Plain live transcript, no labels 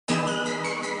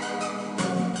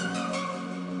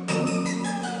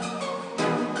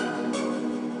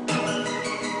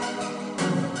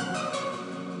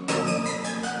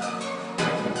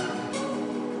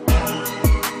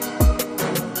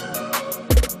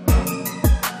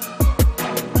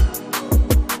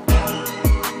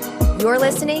You're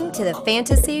listening to the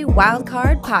Fantasy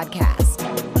Wildcard Podcast.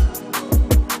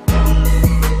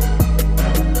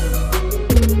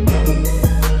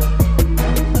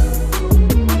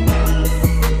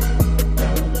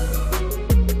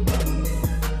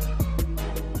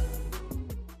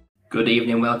 Good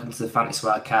evening, welcome to the Fantasy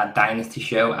Wildcard Dynasty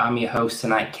Show. I'm your host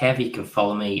tonight, Kev. You can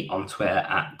follow me on Twitter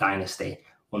at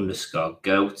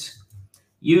Dynasty_GOAT.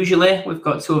 Usually, we've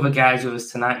got two other guys with us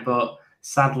tonight, but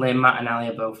sadly, Matt and Ali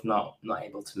are both not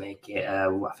able to make it. I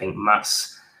think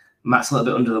Matt's a little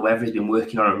bit under the weather. He's been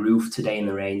working on a roof today in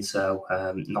the rain, so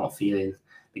not feeling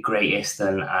the greatest.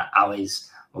 And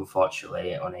Ali's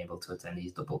unfortunately unable to attend.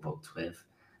 He's double booked with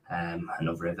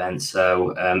another event.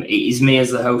 So it is me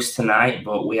as the host tonight,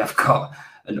 but we have got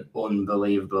an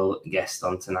unbelievable guest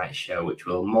on tonight's show, which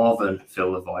will more than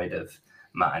fill the void of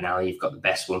Matt and Ali. You've got the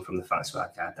best one from the Fantasy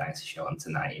Wildcard Dynasty Show on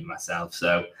tonight in myself.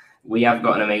 So we have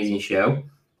got an amazing show.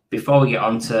 Before we get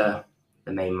on to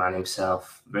the main man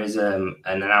himself, there is an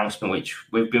announcement which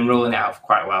we've been rolling it out for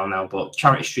quite a while now, but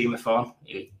charity streamathon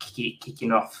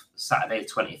kicking off Saturday,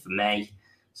 20th of May.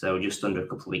 So just under a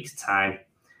couple of weeks' time.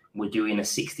 We're doing a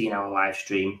 16-hour live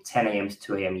stream, 10 a.m. to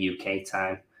 2 a.m. UK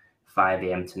time, 5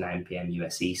 a.m. to 9 p.m.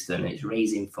 US Eastern. It's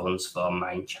raising funds for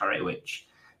Mind Charity, which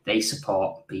they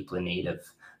support people in need of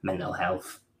mental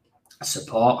health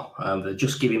support. They're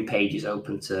just giving pages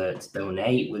open to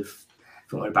donate. I think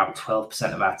we're about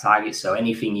 12% of our target, so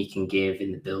anything you can give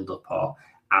in the build-up or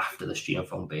after the stream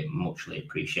will be muchly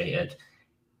appreciated.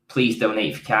 Please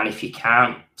donate if you can. If you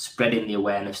can't, spreading the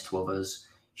awareness to others,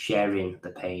 sharing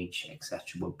the page, etc.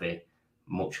 would be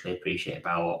muchly appreciated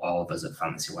by all of us at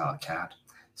Fantasy Wildcard.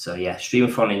 So yeah,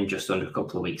 streamathon in just under a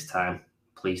couple of weeks' time.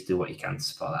 Please do what you can to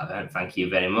support that event. Thank you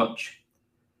very much.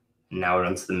 Now we're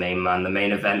on to the main man, the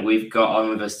main event. We've got on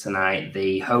with us tonight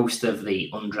the host of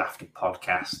the Undrafted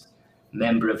podcast,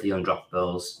 member of the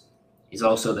Undroppables. He's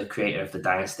also the creator of the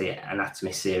Dynasty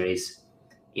Anatomy series.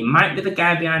 He might be the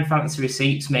guy behind Fantasy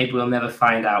Receipts. Maybe we'll never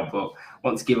find out, but I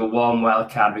want to give a warm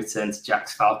wildcard return to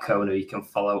Jax Falcone, who you can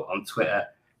follow on Twitter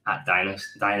at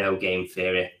Dino Game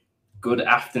Theory. Good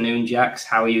afternoon, Jax.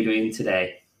 How are you doing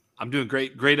today? I'm doing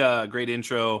great. Great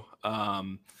intro.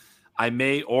 I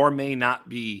may or may not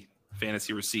be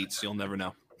Fantasy Receipts. You'll never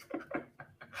know.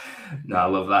 No, I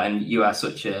love that. And you are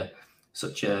such a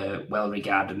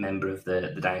well-regarded member of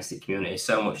the Dynasty community,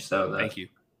 so much so that Thank you.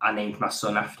 I named my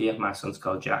son after you. My son's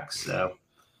called Jax, so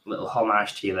a little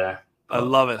homage to you there. I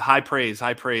love it. High praise.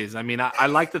 I mean, I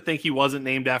like to think he wasn't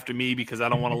named after me because I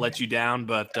don't want to let you down,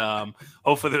 but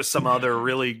hopefully there's some other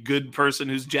really good person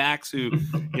who's Jax who,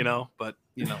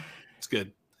 it's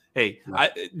good. Hey,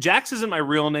 Jax isn't my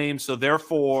real name, so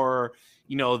therefore,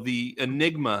 the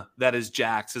enigma that is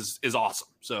Jax is awesome.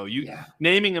 So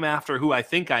naming him after who I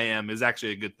think I am is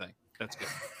actually a good thing. That's good.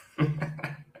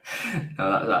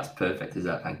 No, that's perfect, is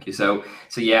that? Thank you. So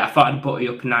yeah, I thought I'd put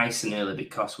you up nice and early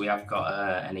because we have got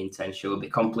an intense show. We'll be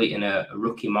completing a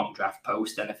rookie mock draft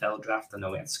post NFL draft. I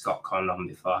know we had Scott Conn on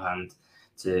beforehand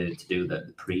to do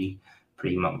the pre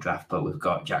mock draft, but we've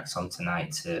got Jax on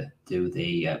tonight to do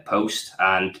the post,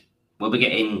 and we'll be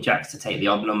getting Jax to take the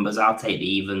odd numbers. I'll take the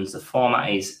evens. The format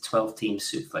is 12-team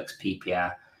Superflex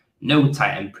PPR, no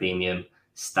tight end premium,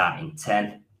 starting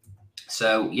 10.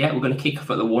 So yeah, we're going to kick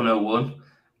off at the 101.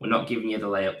 We're not giving you the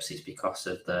layups. It's because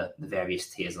of the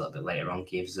various tiers a little bit later on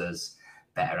gives us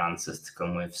better answers to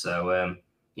come with. So,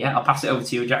 I'll pass it over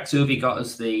to you, Jax. Who have you got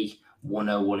as the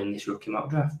 101 in this rookie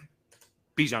mock draft?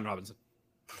 Bijan Robinson.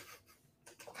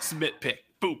 Submit pick.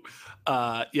 Boom.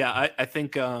 I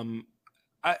think I'm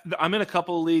in a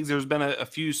couple of leagues. There's been a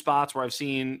few spots where I've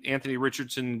seen Anthony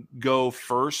Richardson go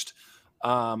first.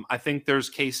 I think there's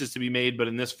cases to be made, but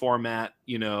in this format,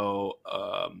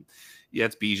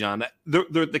 it's Bijan.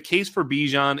 The case for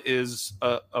Bijan is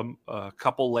a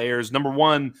couple layers. Number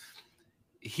one,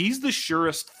 he's the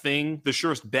surest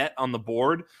bet on the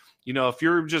board. If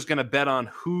you're just going to bet on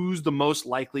who's the most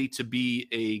likely to be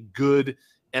a good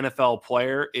NFL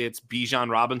player, it's Bijan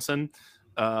Robinson.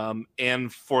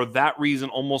 And for that reason,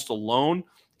 almost alone,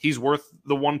 he's worth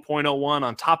the 1.01.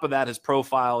 On top of that, his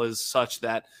profile is such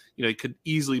that, he could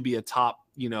easily be a top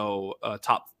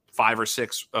 5 or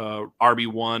 6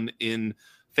 RB1 in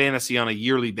fantasy on a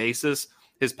yearly basis.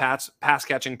 His pass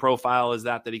catching profile is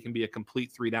that he can be a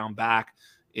complete 3-down back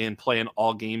and play in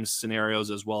all game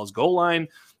scenarios as well as goal line.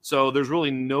 So there's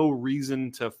really no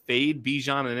reason to fade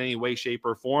Bijan in any way, shape,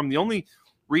 or form. The only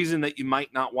reason that you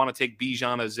might not want to take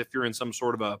Bijan is if you're in some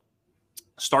sort of a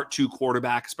start 2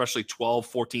 quarterback, especially 12,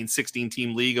 14, 16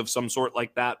 team league of some sort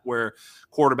like that, where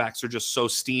quarterbacks are just so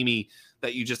steamy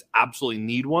that you just absolutely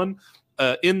need one.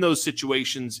 In those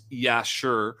situations, yeah,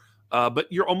 sure. but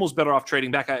you're almost better off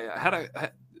trading back. I had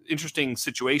a interesting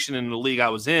situation in the league I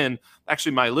was in,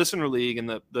 actually my listener league, and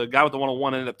the guy with the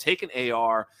 101 ended up taking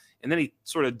AR, and then he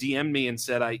sort of DM'd me and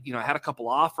said, I had a couple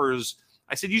offers.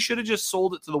 I said, you should have just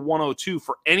sold it to the 102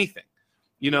 for anything,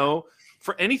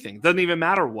 for anything. Doesn't even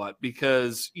matter what,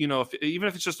 because, even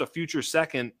if it's just a future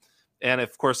second. And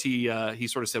of course he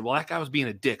sort of said, well, that guy was being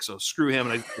a dick, so screw him.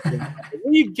 And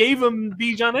we gave him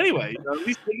Bijan anyway, at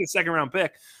least take a second round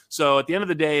pick. So at the end of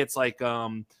the day, it's like,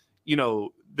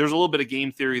 there's a little bit of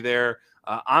game theory there.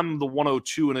 I'm the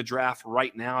 102 in a draft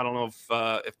right now. I don't know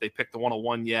if they picked the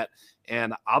 101 yet.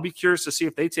 And I'll be curious to see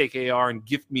if they take AR and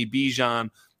gift me Bijan.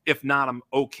 If not, I'm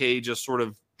okay just sort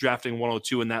of drafting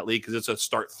 102 in that league, because it's a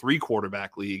start 3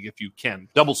 quarterback league if you can.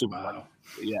 Double super. Wow.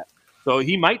 Yeah. So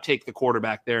he might take the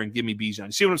quarterback there and give me Bijan.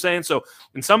 You see what I'm saying? So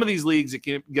in some of these leagues, it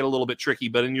can get a little bit tricky,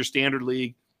 but in your standard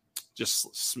league, just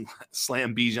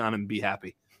slam Bijan and be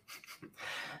happy.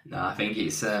 No, I think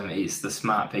it's the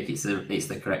smart pick. It's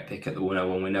the correct pick at the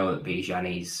 101. We know that Bijan,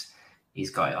 he's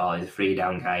got it all. He's a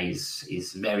 3-down guy.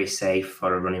 He's very safe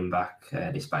for a running back,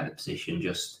 despite the position.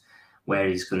 Just where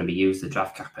he's going to be used, the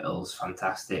draft capital's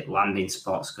fantastic. Landing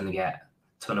spot's going to get a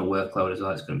ton of workload as well.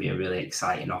 It's going to be a really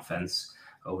exciting offense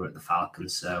over at the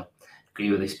Falcons. So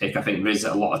agree with this pick. I think there's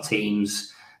a lot of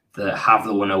teams that have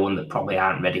the 101 that probably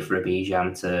aren't ready for a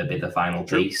Bijan to be the final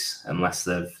piece, unless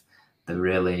they're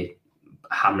really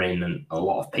hammering and a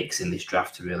lot of picks in this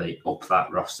draft to really up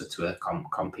that roster to a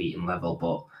competing level.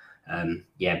 But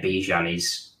Bijan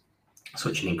is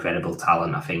such an incredible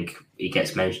talent. I think he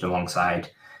gets mentioned alongside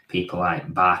people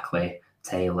like Barkley,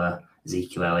 Taylor,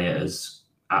 Ezekiel Elliott as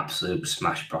absolute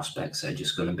smash prospects. They're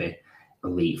just going to be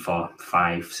elite for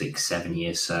 5, 6, 7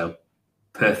 years. So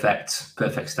perfect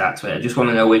start to it. I just want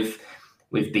to know with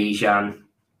Bijan,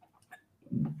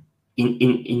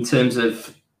 in terms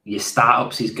of your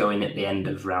startups, he's going at the end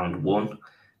of round 1.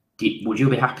 Would you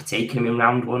be happy taking him in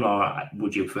round 1, or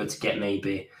would you prefer to get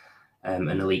maybe an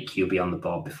elite QB on the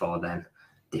board before then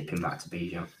dipping back to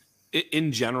Bijan?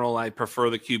 In general, I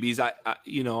prefer the QBs.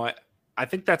 I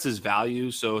think that's his value,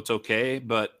 so it's okay.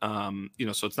 But so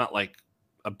it's not like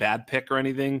a bad pick or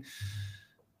anything.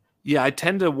 Yeah, I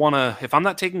tend to want to, if I'm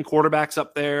not taking quarterbacks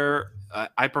up there,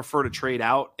 I prefer to trade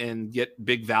out and get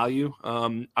big value.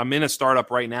 I'm in a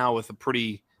startup right now with a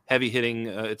pretty heavy hitting.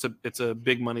 It's a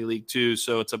big money league too,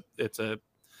 so it's a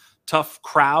tough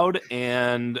crowd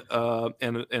and a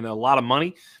lot of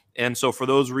money. And so for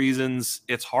those reasons,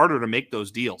 it's harder to make those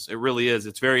deals. It really is.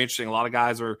 It's very interesting. A lot of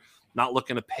guys are not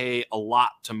looking to pay a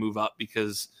lot to move up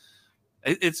because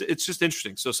it's just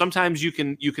interesting. So sometimes you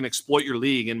can exploit your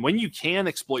league, and when you can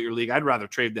exploit your league, I'd rather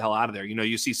trade the hell out of there.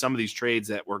 You see some of these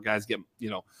trades where guys get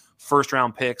first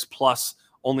round picks plus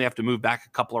only have to move back a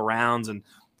couple of rounds. And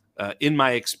in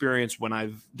my experience, when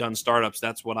I've done startups,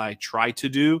 that's what I try to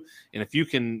do. And if you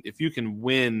can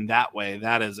win that way,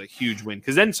 that is a huge win.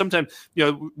 Because then sometimes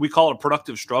we call it a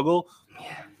productive struggle.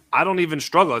 Yeah. I don't even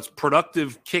struggle. It's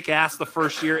productive, kick ass the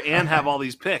first year and have all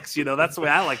these picks. That's the way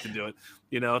I like to do it.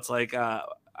 It's like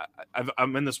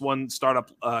I'm in this one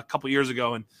startup a couple years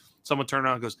ago, and someone turned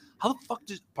around and goes, "How the fuck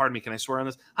pardon me, can I swear on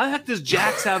this? How the heck does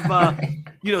Jax have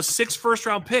 6 first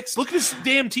round picks? Look at this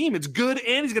damn team. It's good,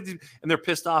 and he's got these," and they're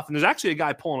pissed off. And there's actually a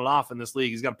guy pulling it off in this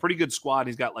league. He's got a pretty good squad.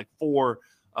 He's got like 4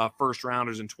 first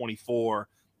rounders in 24.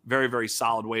 Very, very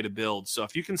solid way to build. So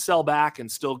if you can sell back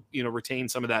and still retain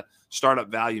some of that startup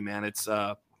value, man, it's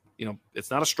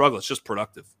it's not a struggle. It's just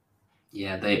productive.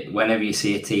 Yeah, whenever you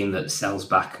see a team that sells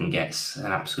back and gets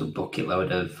an absolute bucket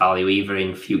load of value, either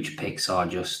in future picks or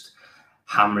just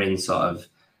hammering, sort of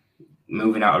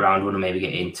moving out around 1 and maybe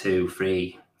getting 2,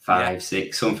 3, 5,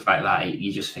 6, something like that,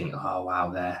 you just think, oh wow,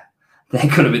 they're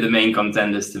going to be the main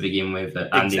contenders to begin with,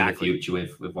 and in the future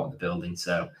with what they're building.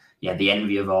 So yeah, the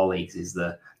envy of all leagues is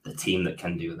the team that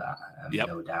can do that,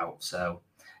 no doubt. So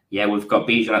yeah, we've got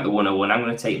Bijan at the 101. I'm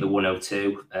going to take the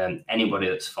 102. Anybody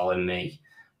that's following me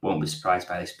won't be surprised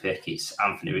by this pick. It's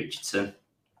Anthony Richardson.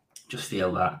 Just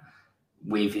feel that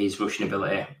with his rushing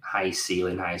ability, highest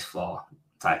ceiling, highest floor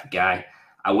type of guy.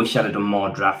 I wish I'd have done more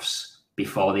drafts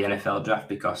before the NFL draft,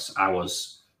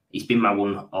 because he's been my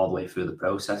one all the way through the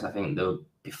process. I think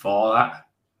before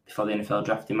the NFL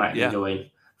draft, he might be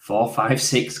going 4, 5,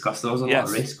 6, because there was a lot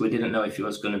of risk. We didn't know if he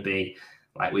was going to be,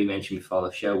 like we mentioned before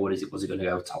the show, was he going to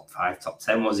go top 5, top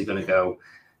 10? Was he going to go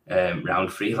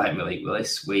round 3 like Malik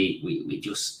Willis? We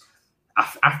just,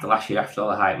 after last year, after all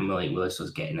the hype Malik Willis was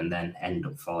getting and then end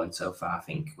up falling so far, I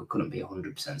think we couldn't be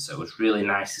 100%. So it was really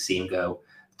nice to see him go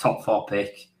top 4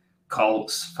 pick.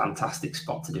 Colts, fantastic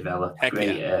spot to develop.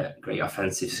 Great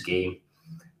offensive scheme.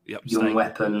 Young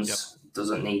weapons.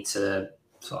 Doesn't need to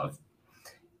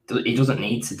he doesn't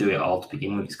need to do it all to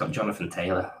begin with. He's got Jonathan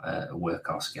Taylor, a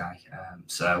workhorse guy.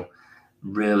 So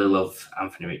really love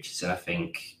Anthony Richardson. I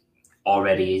think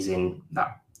already is in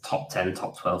that top 10,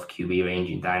 top 12 QB range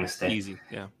in Dynasty. Easy,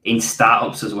 yeah. In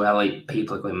startups as well,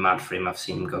 people are going mad for him. I've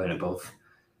seen him going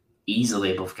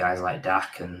easily above guys like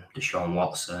Dak and Deshaun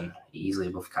Watson, easily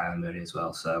above Kyler Murray as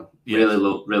well. So really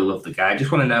love the guy. I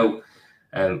just want to know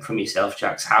from yourself,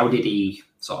 Jax, how did he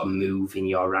sort of move in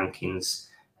your rankings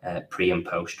pre and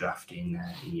post draft in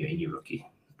your rookie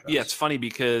drafts? Yeah, it's funny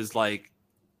because like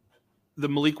the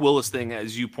Malik Willis thing,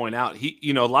 as you point out,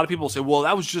 a lot of people say, well,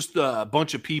 that was just a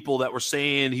bunch of people that were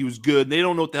saying he was good. And they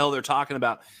don't know what the hell they're talking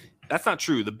about. That's not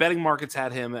true. The betting markets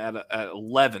had him at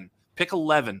 11. Pick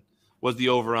 11 was the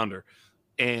over under,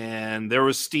 and there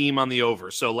was steam on the over.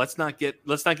 So let's not get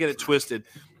it twisted.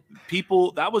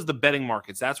 People, that was the betting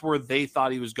markets. That's where they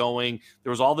thought he was going. There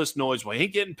was all this noise. Well, he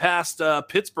ain't getting past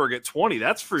Pittsburgh at 20.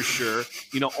 That's for sure.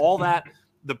 All that.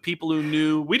 The people who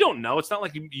knew, we don't know. It's not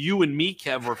like you and me,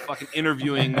 Kev, were fucking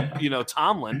interviewing,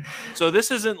 Tomlin. So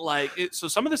this isn't like it. So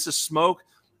some of this is smoke,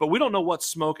 but we don't know what's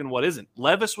smoke and what isn't.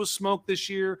 Levis was smoke this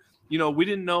year. We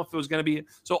didn't know if it was going to be.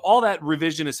 So all that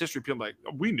revisionist history, people are like,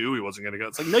 we knew he wasn't going to go.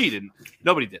 It's like, no, you didn't.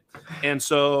 Nobody did. And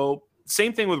so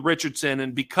same thing with Richardson.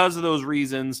 And because of those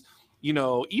reasons,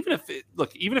 even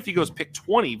if he goes pick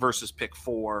 20 versus pick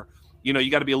 4,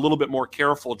 you got to be a little bit more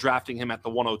careful drafting him at the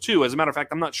 102. As a matter of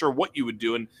fact, I'm not sure what you would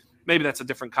do, and maybe that's a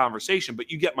different conversation,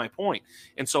 but you get my point.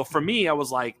 And so for me, I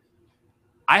was like,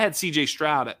 I had CJ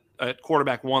Stroud at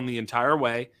quarterback 1 the entire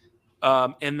way,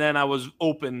 and then I was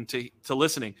open to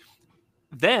listening.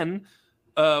 Then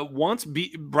once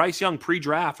Bryce Young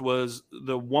pre-draft was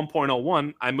the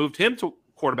 1.01, I moved him to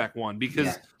quarterback 1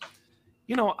 because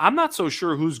I'm not so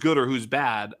sure who's good or who's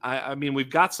bad. I mean, we've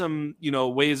got some,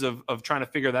 ways of trying to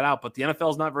figure that out, but the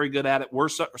NFL is not very good at it. We're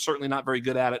certainly not very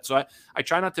good at it. So I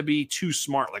try not to be too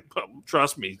smart. Like,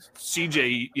 trust me,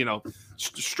 CJ,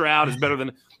 Stroud is better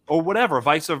than, or whatever,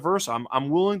 vice versa. I'm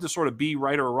willing to sort of be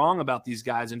right or wrong about these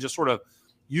guys and just sort of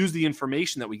use the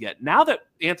information that we get. Now that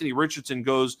Anthony Richardson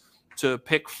goes to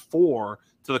pick 4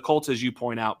 to the Colts, as you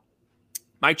point out,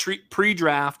 my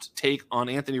pre-draft take on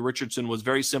Anthony Richardson was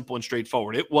very simple and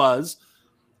straightforward. It was,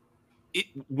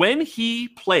 when he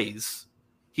plays,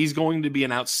 he's going to be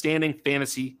an outstanding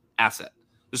fantasy asset.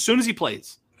 As soon as he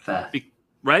plays,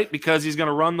 right? Because he's going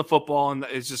to run the football, and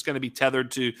it's just going to be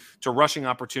tethered to rushing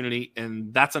opportunity,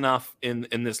 and that's enough in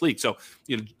this league. So,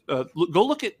 go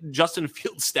look at Justin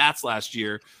Fields' stats last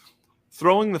year.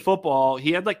 Throwing the football,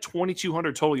 he had like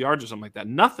 2,200 total yards or something like that.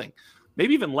 Nothing.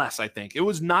 Maybe even less, I think. It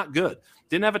was not good.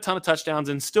 Didn't have a ton of touchdowns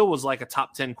and still was like a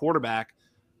top 10 quarterback,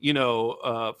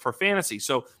 for fantasy.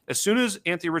 So as soon as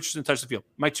Anthony Richardson touched the field,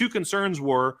 my 2 concerns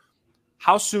were,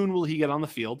 how soon will he get on the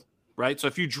field, right? So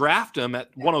if you draft him at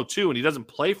 102 and he doesn't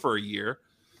play for a year,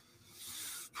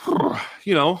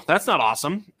 that's not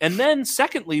awesome. And then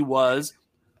secondly was,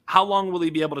 how long will he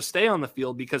be able to stay on the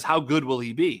field, because how good will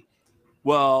he be?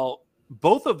 Well,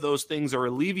 both of those things are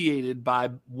alleviated by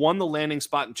 1, the landing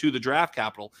spot, and 2, the draft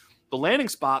capital. The landing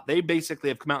spot, they basically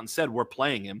have come out and said, we're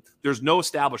playing him. There's no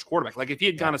established quarterback. Like if he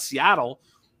had gone to Seattle,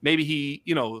 maybe he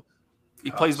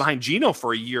plays behind Geno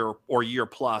for a year or year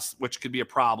plus, which could be a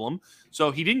problem. So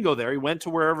he didn't go there. He went to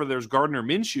wherever there's Gardner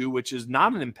Minshew, which is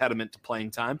not an impediment to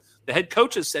playing time. The head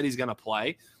coach has said he's going to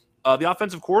play. The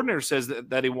offensive coordinator says that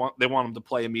they want him to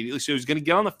play immediately. So he's going to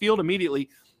get on the field immediately.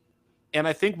 And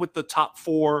I think with the top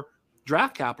 4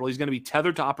 draft capital, he's going to be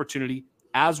tethered to opportunity,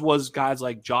 as was guys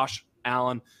like Josh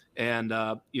Allen and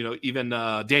even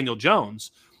Daniel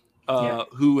Jones,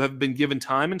 who have been given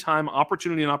time and time,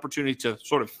 opportunity to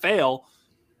sort of fail,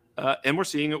 and we're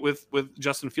seeing it with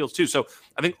Justin Fields too. So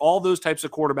I think all those types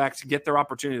of quarterbacks get their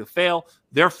opportunity to fail.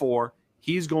 Therefore,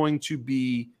 he's going to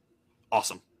be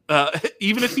awesome.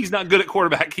 Even if he's not good at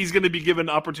quarterback, he's going to be given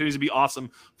opportunities to be awesome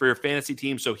for your fantasy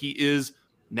team. So he is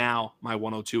now my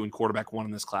 102 and quarterback 1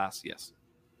 in this class. Yes.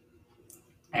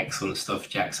 Excellent stuff,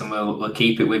 Jackson. We'll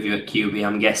keep it with you at QB.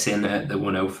 I'm guessing at the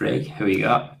 103. Who you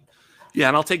got? Yeah,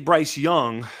 and I'll take Bryce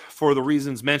Young for the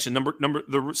reasons mentioned.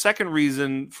 The second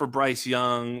reason for Bryce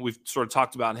Young, we've sort of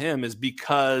talked about him, is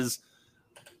because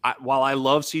while I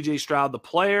love CJ Stroud, the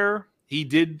player, he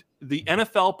did the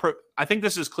NFL. I think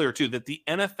this is clear too, that the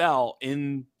NFL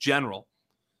in general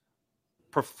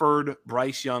preferred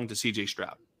Bryce Young to CJ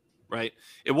Stroud. Right?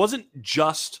 It wasn't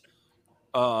just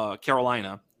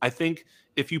Carolina. I think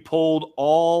if you polled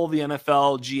all the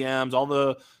NFL GMs, all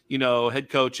the head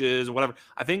coaches, whatever,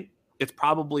 I think it's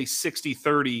probably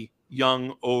 60-30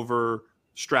 Young over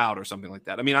Stroud or something like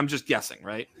that. I mean, I'm just guessing,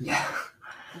 right? Yeah.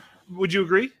 Would you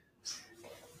agree?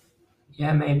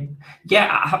 Yeah, maybe.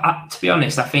 Yeah, to be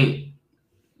honest, I think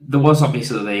there was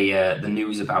obviously the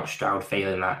news about Stroud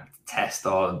failing that test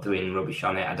or doing rubbish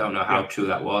on it. I don't know how true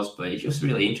that was, but it's just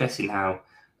really interesting how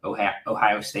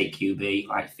Ohio State QB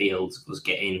like Fields was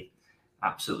getting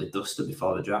absolutely dusted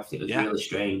before the draft. It was really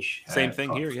strange. Same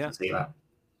thing here, to see that.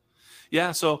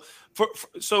 Yeah, so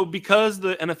so because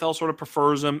the NFL sort of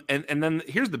prefers him, and then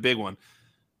here's the big one.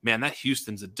 Man, that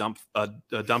Houston's a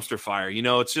dumpster fire. You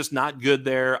know, it's just not good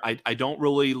there. I don't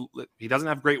really – he doesn't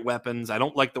have great weapons. I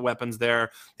don't like the weapons there.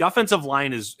 The offensive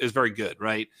line is very good,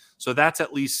 right? So that's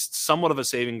at least somewhat of a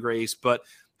saving grace. But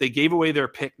they gave away their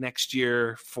pick next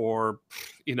year for,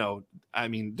 you know, I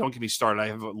mean, don't get me started. I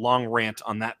have a long rant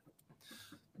on that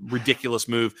ridiculous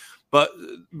move. But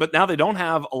now they don't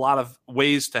have a lot of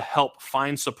ways to help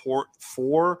find support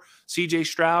for C.J.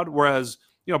 Stroud, whereas –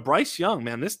 you know, Bryce Young,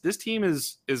 man, this team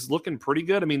is looking pretty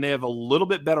good. I mean, they have a little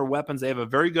bit better weapons. They have a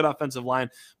very good offensive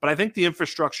line, but I think the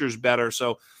infrastructure is better.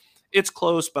 So it's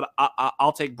close, but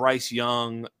I'll take Bryce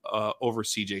Young over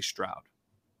CJ Stroud.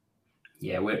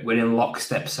 Yeah, we're in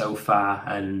lockstep so far,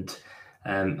 and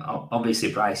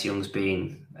obviously Bryce Young's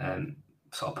been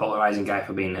sort of polarizing guy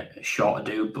for being a shorter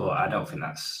dude, but I don't think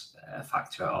that's a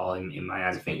factor at all in my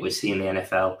eyes. I think we're seeing the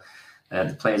NFL.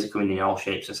 The players are coming in all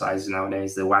shapes and sizes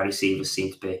nowadays. The wide receivers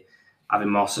seem to be having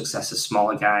more success as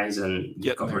smaller guys, and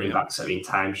you've got running backs that are in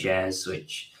timeshares,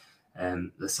 which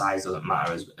the size doesn't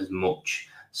matter as much.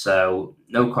 So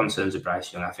no concerns with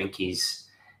Bryce Young. I think he's,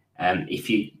 if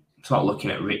you start looking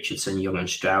at Richardson, Young and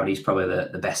Stroud, he's probably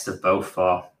the best of both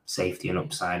for safety and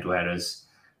upside, whereas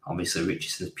obviously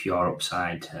Richardson's pure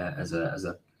upside as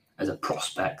a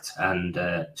prospect, and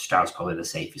Stroud's probably the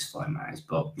safest for in my eyes.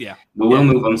 But we will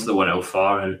move on to the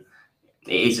 104, and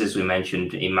it is, as we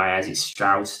mentioned, in my eyes, it's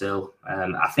Stroud still.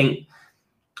 I think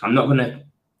I'm not going to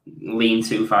lean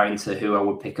too far into who I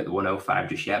would pick at the 105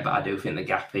 just yet, but I do think the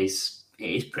gap is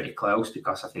pretty close,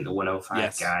 because I think the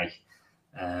 105 guy,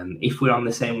 if we're on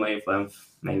the same wavelength,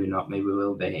 maybe not, maybe we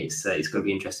will be. It's going to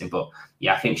be interesting. But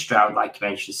yeah, I think Stroud, like you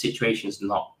mentioned, the situation's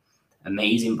not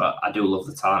amazing, but I do love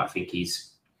the talent. I think he's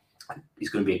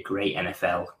going to be a great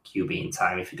NFL QB in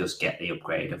time if he does get the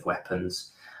upgrade of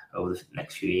weapons over the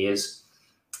next few years.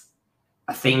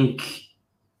 I think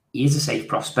he is a safe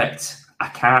prospect. I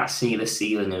can't see the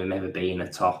ceiling of him ever being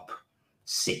a top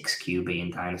 6 QB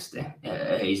in Dynasty.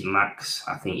 His max,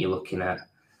 I think you're looking at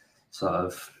sort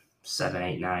of 7,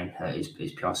 8, 9 at his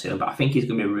pure ceiling. But I think he's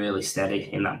going to be really steady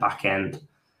in that back end.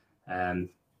 I'd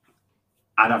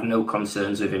have no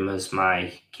concerns with him as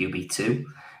my QB2.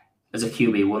 As a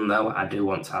QB1, though, I do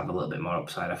want to have a little bit more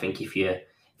upside. I think if you're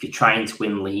trying to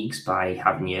win leagues by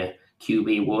having your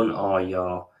QB1 or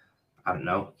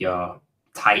your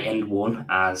tight end 1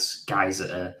 as guys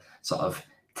that are sort of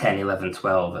 10, 11,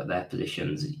 12 at their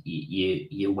positions,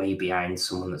 you're way behind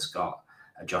someone that's got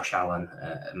a Josh Allen,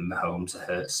 a Mahomes, a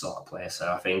Hurts sort of player.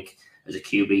 So I think as a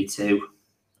QB2,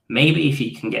 maybe if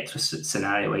you can get to a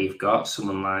scenario where you've got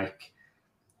someone like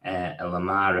a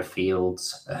Lamar, a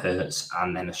Fields, a Hurts,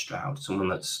 and then a Stroud, someone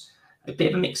that's a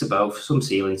bit of a mix of both, some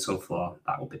ceiling, some floor,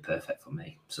 that would be perfect for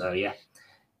me. So yeah,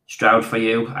 Stroud for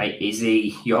you. Is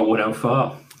he your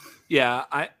 104? Yeah,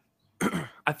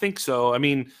 I think so. I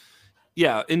mean,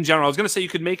 yeah, in general, I was going to say you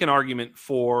could make an argument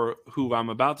for who I'm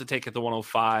about to take at the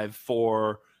 105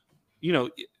 for, you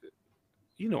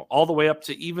know, all the way up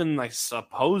to even, I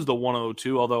suppose, the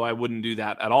 102, although I wouldn't do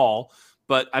that at all.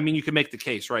 But, I mean, you can make the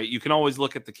case, right? You can always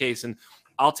look at the case, and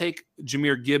I'll take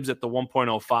Jahmyr Gibbs at the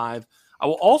 1.05. I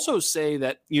will also say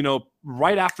that, you know,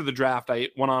 right after the draft, I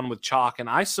went on with Chalk, and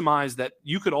I surmised that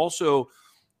you could also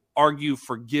argue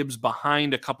for Gibbs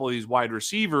behind a couple of these wide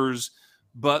receivers,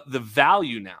 but the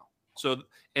value now. So,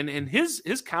 and his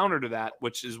counter to that,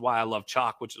 which is why I love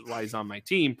Chalk, which is why he's on my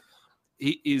team,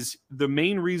 is the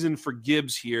main reason for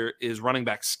Gibbs here is running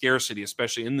back scarcity,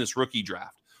 especially in this rookie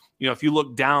draft. You know, if you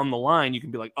look down the line, you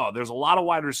can be like, oh, there's a lot of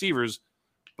wide receivers,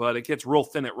 but it gets real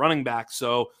thin at running back.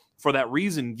 So for that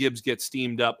reason, Gibbs gets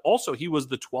steamed up. Also, he was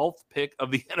the 12th pick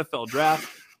of the NFL draft.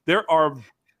 There are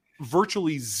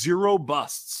virtually 0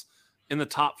 busts in the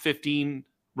top 15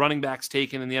 running backs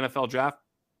taken in the NFL draft.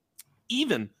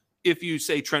 Even if you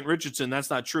say Trent Richardson, that's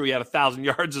not true. He had 1,000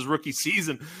 yards his rookie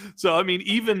season. So, I mean,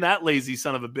 even that lazy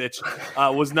son of a bitch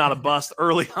was not a bust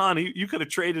early on. You could have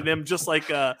traded him just like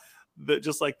the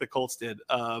Colts did.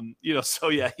 You know, so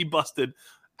yeah, he busted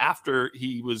after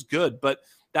he was good. But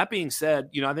that being said,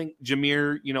 you know, I think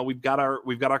Jahmyr, you know, we've got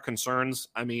our concerns.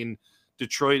 I mean,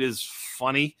 Detroit is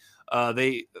funny.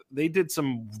 They did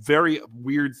some very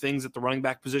weird things at the running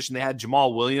back position. They had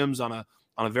Jamal Williams on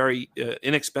a very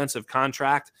inexpensive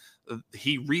contract.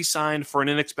 He re-signed for an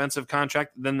inexpensive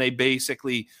contract. Then they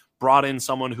basically brought in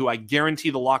someone who I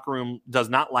guarantee the locker room does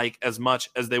not like as much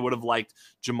as they would have liked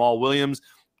Jamal Williams.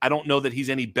 I don't know that he's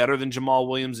any better than Jamal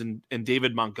Williams and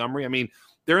David Montgomery. I mean,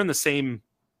 they're in the same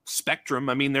spectrum.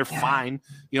 I mean, they're fine.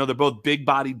 They're both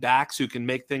big-bodied backs who can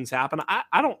make things happen.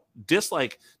 I don't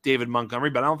dislike David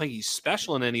Montgomery, but I don't think he's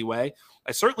special in any way.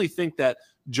 I certainly think that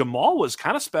Jamal was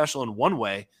kind of special in one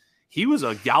way. He was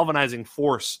a galvanizing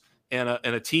force and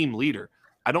a team leader.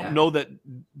 I don't know that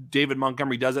David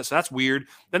Montgomery does that, so that's weird.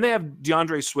 Then they have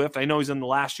DeAndre Swift. I know he's in the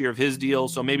last year of his deal,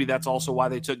 so maybe that's also why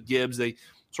they took Gibbs. They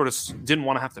sort of didn't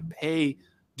want to have to pay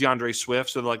DeAndre Swift,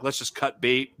 so they're like, let's just cut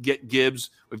bait, get Gibbs.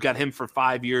 We've got him for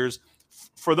 5 years.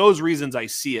 For those reasons, I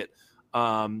see it.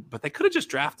 But they could have just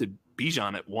drafted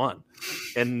Bijan at 1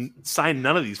 and signed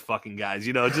none of these fucking guys.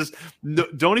 Just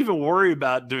don't even worry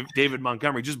about David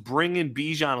Montgomery. Just bring in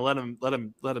Bijan and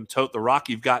let him tote the rock.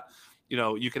 You've got,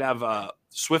 you could have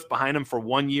Swift behind him for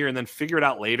 1 year and then figure it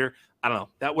out later. I don't know.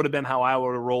 That would have been how I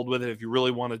would have rolled with it if you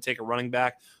really wanted to take a running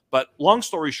back. But long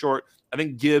story short, I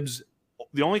think Gibbs,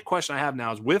 the only question I have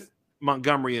now is with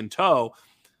Montgomery in tow,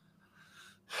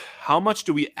 how much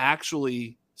do we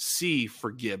actually see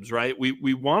for Gibbs, right?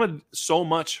 We wanted so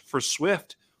much for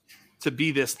Swift to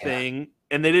be this thing,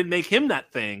 and they didn't make him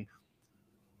that thing.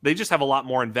 They just have a lot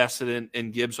more invested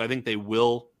in Gibbs, so I think they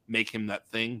will make him that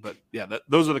thing. But,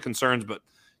 those are the concerns, but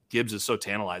Gibbs is so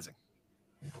tantalizing.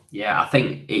 Yeah, I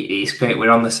think it's great.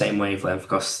 We're on the same wavelength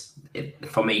because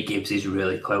for me, Gibbs is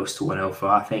really close to 104.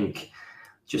 I think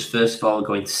just first of all,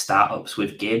 going to startups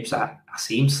with Gibbs, I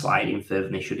see him sliding further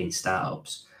than he should in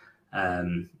startups.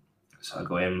 So I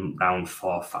go in round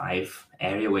 4 or 5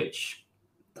 area, which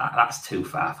that's too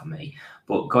far for me.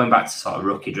 But going back to sort of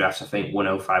rookie drafts, I think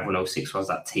 105, 106 was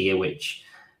that tier, which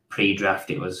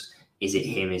pre-draft it was, is it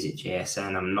him, is it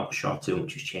JSN? I'm not sure too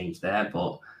much has changed there,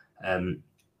 but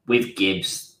with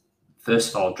Gibbs, first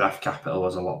of all, draft capital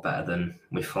was a lot better than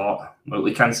we thought. Well,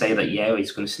 we can say that,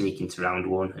 he's going to sneak into round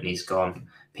 1 and he's gone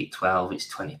pick 12, it's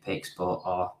 20 picks,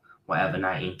 or whatever,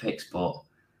 19 picks, but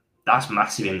that's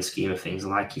massive in the scheme of things.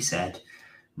 Like you said,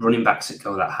 running backs that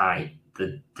go that high,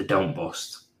 they don't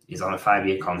bust. He's on a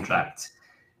 5-year contract.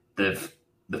 They've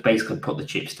basically put the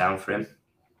chips down for him.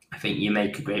 I think you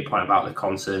make a great point about the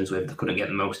concerns with they couldn't get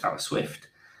the most out of Swift.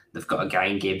 They've got a guy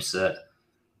in Gibbs that,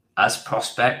 as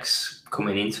prospects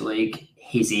coming into league,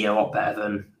 is he a lot better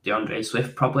than DeAndre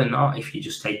Swift? Probably not, if you're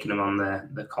just taking him on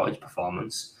the college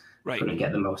performance. Right. Couldn't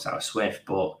get the most out of Swift.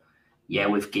 But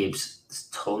with Gibbs, there's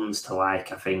tons to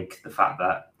like. I think the fact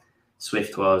that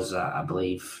Swift was, I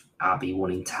believe,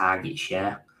 RB1 in target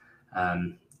share.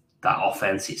 That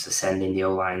offense, it's ascending. The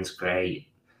O-line's great.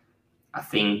 I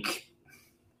think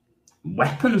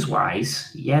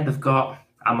weapons-wise, they've got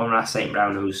Amon-Ra St.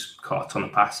 Brown, who's caught a ton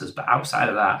of passes. But outside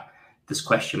of that, there's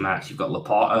question marks. You've got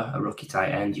Laporta, a rookie tight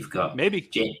end. You've got maybe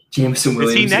Jameson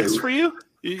Williams. Is he next for you?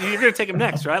 You're going to take him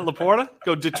next, right? Laporta?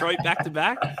 Go Detroit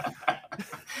back-to-back?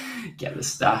 Get the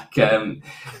stack.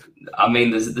 I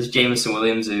mean, there's Jameson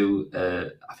Williams who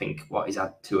I think he's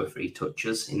had 2 or 3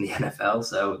 touches in the NFL,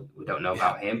 so we don't know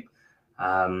about him.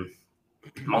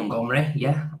 Montgomery,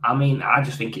 I mean, I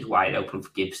just think it's wide open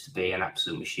for Gibbs to be an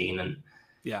absolute machine, and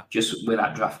just with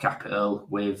that draft capital,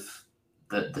 with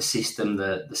the system,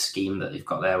 the scheme that they've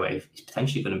got there, where it's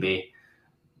potentially going to be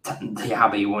the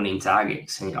RB1 in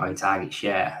targets and in target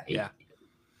share.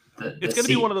 It's going to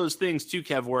be one of those things too,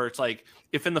 Kev, where it's like,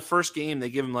 if in the first game they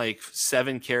give him like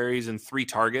 7 carries and 3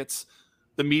 targets,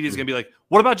 the media is going to be like,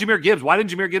 what about Jahmyr Gibbs? Why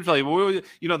didn't Jahmyr Gibbs play?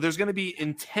 There's going to be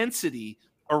intensity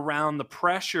around the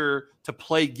pressure to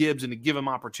play Gibbs and to give him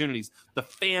opportunities. The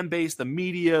fan base, the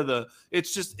media,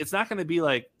 it's not going to be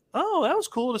like, oh, that was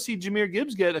cool to see Jahmyr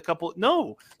Gibbs get a couple.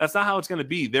 No, that's not how it's going to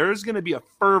be. There's going to be a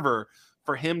fervor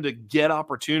for him to get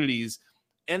opportunities.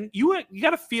 And you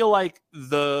got to feel like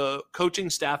the coaching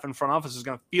staff and front office is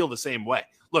going to feel the same way.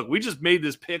 Look, we just made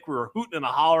this pick. We were hooting and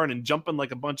hollering and jumping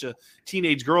like a bunch of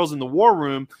teenage girls in the war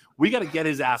room. We got to get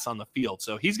his ass on the field.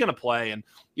 So he's going to play. And,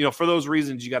 for those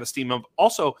reasons, you got to steam him.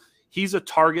 Also, he's a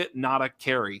target, not a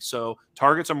carry. So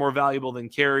targets are more valuable than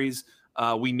carries.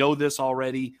 We know this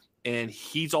already. And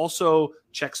he's also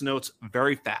checks notes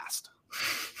very fast.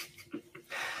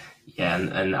 Yeah,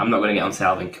 and I'm not going to get onto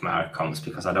Alvin Kamara comps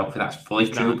because I don't think that's fully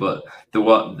true. But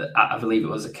I believe it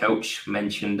was a coach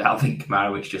mentioned Alvin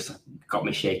Kamara, which just got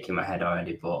me shaking my head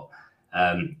already. But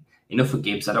enough of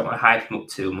Gibbs. I don't want to hype him up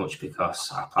too much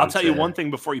because I'll tell you one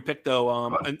thing before you pick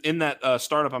though. In that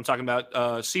startup I'm talking about,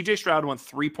 CJ Stroud went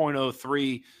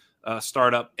 3.03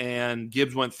 startup, and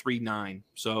Gibbs went 3.9.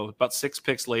 So about 6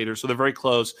 picks later. So they're very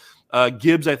close.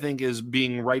 Gibbs, I think, is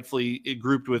being rightfully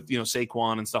grouped with,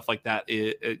 Saquon and stuff like that,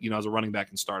 as a running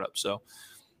back in startup. So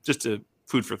just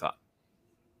food for thought.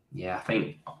 Yeah,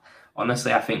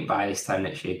 honestly, I think by this time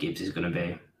next year, Gibbs is going to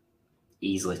be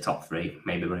easily top 3,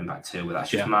 maybe running back 2. But that's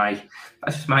just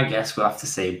my guess. We'll have to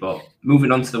see. But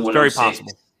moving on to the 106. Very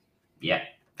possible. Yeah,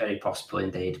 very possible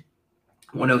indeed.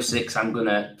 106, I'm going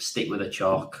to stick with a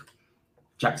chalk.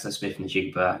 Jaxon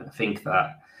Smith-Njigba. I think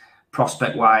that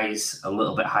prospect-wise, a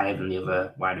little bit higher than the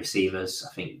other wide receivers.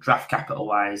 I think draft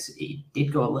capital-wise, he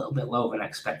did go a little bit lower than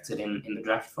expected in the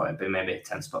draft. Thought it'd be maybe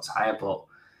 10 spots higher, but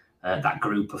that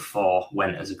group of 4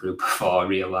 went as a group of 4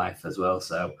 real life as well.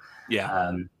 So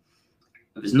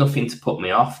there's nothing to put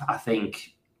me off. I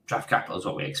think draft capital is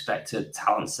what we expected.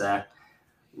 Talent's there.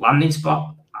 Landing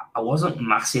spot, I wasn't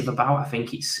massive about. I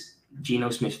think it's Geno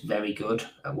Smith's very good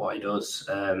at what he does.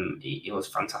 He was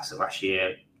fantastic last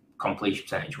year, completion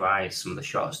percentage-wise, some of the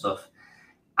short stuff.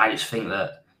 I just think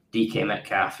that DK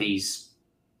Metcalf, he's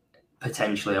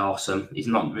potentially awesome. He's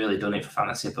not really done it for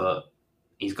fantasy, but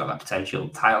he's got that potential.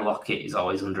 Tyler Lockett is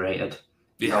always underrated.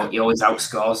 Yeah. He always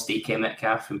outscores DK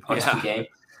Metcalf in points per game.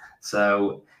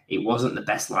 So it wasn't the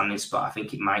best landing spot. I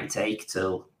think it might take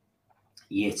till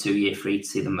year 2, year 3 to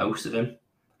see the most of him.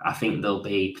 I think there'll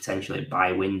be potentially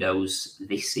buy windows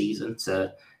this season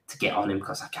to get on him,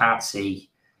 because I can't see,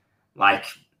 like,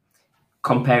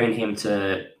 comparing him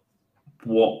to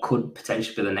what could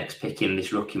potentially be the next pick in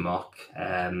this rookie mock.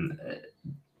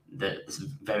 There's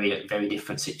very, very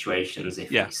different situations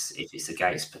if it's a guy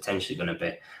it's potentially going to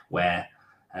be where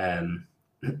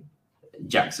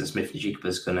Jaxon Smith-Njigba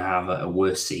is going to have a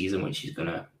worse season, which is going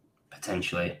to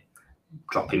potentially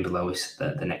drop him below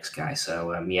the next guy.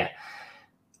 So,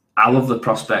 I love the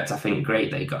prospect. I think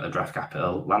great that he got the draft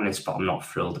capital. Landing spot I'm not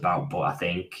thrilled about, but I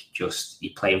think just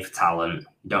you're playing for talent.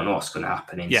 You don't know what's going to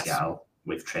happen in Seattle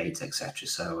with trades, etc.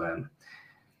 So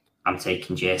I'm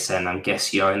taking JSN. I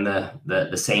guess you're in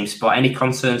the same spot. Any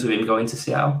concerns with him going to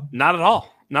Seattle? Not at all.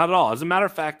 Not at all. As a matter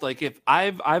of fact, like, if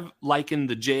I've likened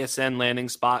the JSN landing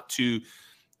spot to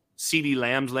CeeDee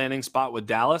Lamb's landing spot with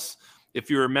Dallas. If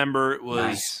you remember,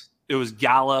 it was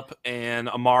Gallup and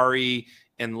Amari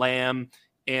and Lamb.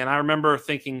 And I remember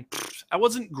thinking, I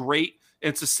wasn't great. And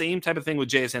it's the same type of thing with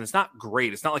JSN. It's not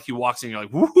great. It's not like you walk in and you're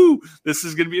like, woohoo, this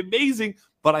is going to be amazing.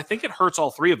 But I think it hurts all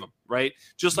 3 of them, right?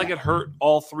 Just like it hurt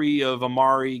all 3 of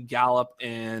Amari, Gallup,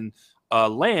 and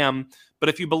Lamb. But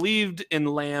if you believed in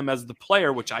Lamb as the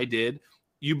player, which I did,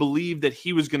 you believed that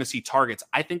he was going to see targets.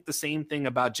 I think the same thing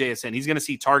about JSN. He's going to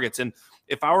see targets. And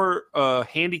if I were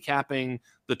handicapping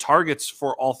the targets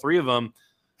for all 3 of them,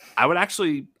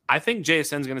 I think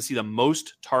JSN is going to see the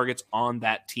most targets on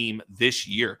that team this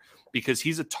year because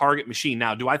he's a target machine.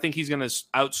 Now, do I think he's going to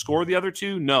outscore the other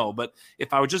 2? No. But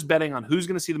if I was just betting on who's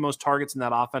going to see the most targets in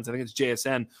that offense, I think it's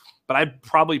JSN. But I'd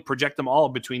probably project them all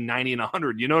between 90 and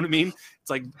 100. You know what I mean? It's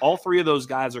like all 3 of those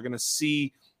guys are going to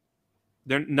see.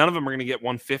 None of them are going to get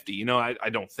 150. You know, I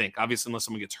don't think. Obviously, unless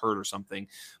someone gets hurt or something.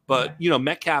 But,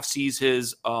 Metcalf sees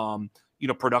his,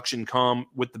 production come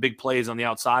with the big plays on the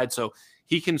outside. So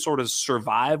he can sort of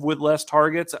survive with less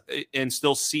targets and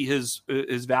still see his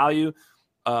value.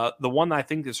 The one that I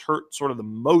think is hurt sort of the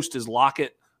most is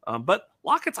Lockett. But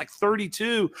Lockett's like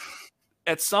 32.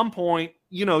 At some point,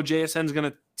 JSN's going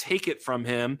to take it from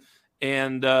him.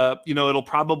 And, it'll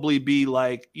probably be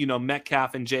like,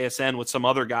 Metcalf and JSN with some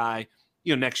other guy,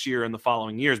 next year and the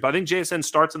following years. But I think JSN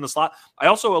starts in the slot. I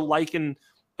also liken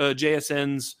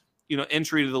JSN's,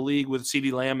 entry to the league with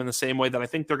CeeDee Lamb in the same way that I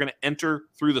think they're going to enter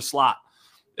through the slot.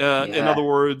 In other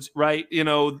words, right,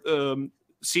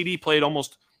 CD played I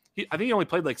think he only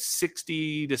played like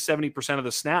 60 to 70% of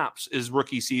the snaps his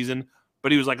rookie season,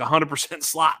 but he was like 100%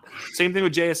 slot. Same thing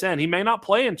with JSN. He may not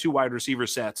play in 2 wide receiver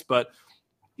sets, but,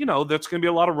 there's going to be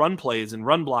a lot of run plays and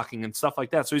run blocking and stuff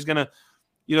like that. So he's going to,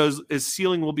 his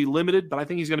ceiling will be limited, but I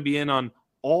think he's going to be in on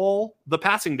all the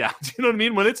passing downs. You know what I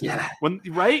mean?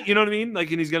 Right? You know what I mean?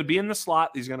 Like, and he's going to be in the slot.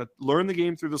 He's going to learn the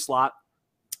game through the slot.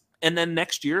 And then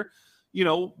next year,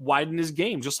 widen his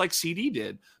game, just like CD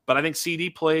did. But I think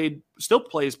CD still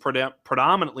plays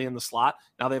predominantly in the slot.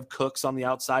 Now they have Cooks on the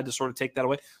outside to sort of take that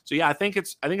away. So I think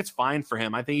it's fine for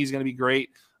him. I think he's going to be great.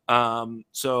 I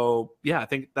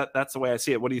think that's the way I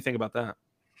see it. What do you think about that?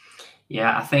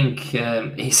 Yeah, I think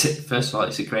first of all,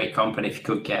 it's a great comp, and if you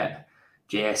could get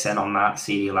JSN on that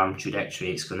CeeDee Lamb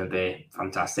trajectory, it's going to be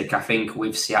fantastic. I think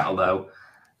with Seattle though,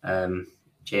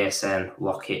 JSN,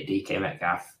 Lockett, DK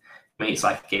Metcalf, I mean, it's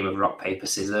like a game of rock, paper,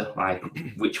 scissors. Like,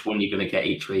 which one you're going to get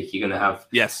each week? You're going to have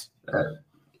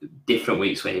different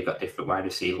weeks where you've got different wide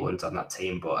receiver ones on that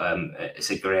team. But it's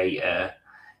a great.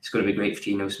 It's going to be great for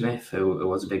Geno Smith, who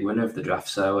was a big winner of the draft.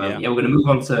 So we're going to move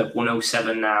on to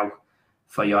 107 now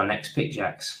for your next pick,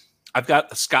 Jax. I've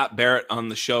got Scott Barrett on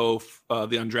the show,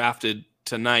 the undrafted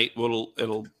tonight.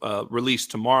 It'll release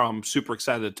tomorrow. I'm super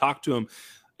excited to talk to him.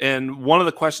 And one of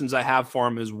the questions I have for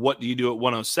him is, what do you do at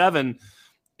 107?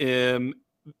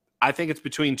 I think it's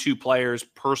between two players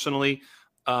personally.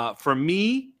 For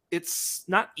me, it's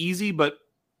not easy, but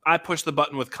I push the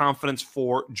button with confidence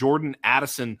for Jordan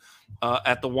Addison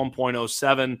at the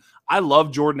 1.07. I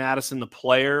love Jordan Addison, the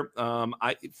player.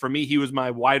 For me, he was my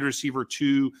wide receiver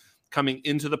 2 coming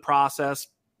into the process.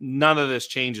 None of this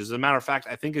changes. As a matter of fact,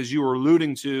 I think, as you were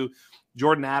alluding to,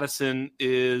 Jordan Addison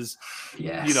is,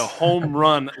 home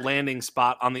run landing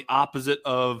spot on the opposite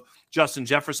of Justin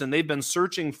Jefferson. They've been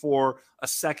searching for a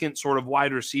second sort of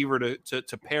wide receiver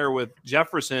to pair with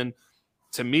Jefferson.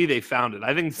 To me, they found it.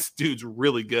 I think this dude's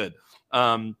really good.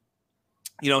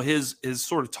 His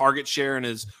sort of target share and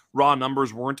his raw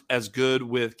numbers weren't as good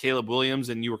with Caleb Williams,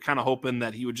 and you were kind of hoping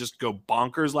that he would just go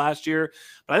bonkers last year.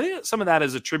 But I think that some of that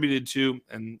is attributed to,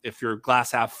 and if you're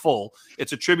glass half full,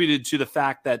 it's attributed to the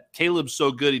fact that Caleb's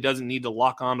so good he doesn't need to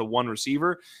lock on to one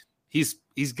receiver. He's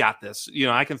got this.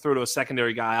 I can throw to a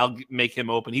secondary guy. I'll make him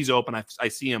open. He's open. I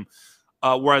see him.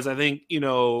 Whereas I think,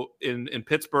 in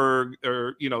Pittsburgh,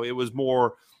 or, it was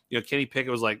more, Kenny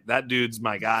Pickett was like, that dude's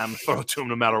my guy. I'm going to throw it to him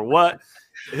no matter what.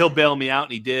 He'll bail me out,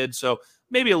 and he did. So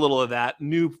maybe a little of that.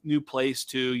 New place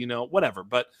too, whatever.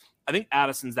 But I think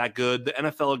Addison's that good. The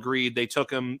NFL agreed. They took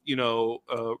him,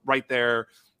 right there,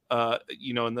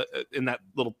 in that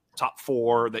little top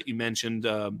 4 that you mentioned.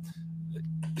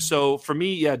 So for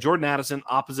me, Jordan Addison,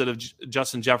 opposite of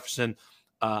Justin Jefferson,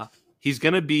 he's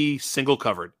going to be single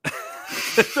covered.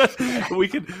 we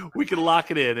could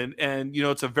lock it in, and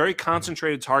it's a very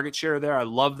concentrated target share there. I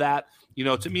love that.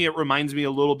 To me, it reminds me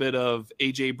a little bit of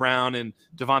AJ Brown and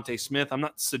Devontae Smith. I'm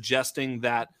not suggesting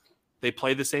that they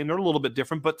play the same. They're a little bit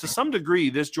different, but to some degree,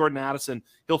 this Jordan Addison,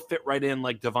 he'll fit right in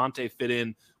like Devontae fit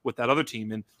in with that other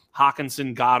team. And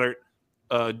Hawkinson, Goddard,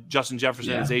 Justin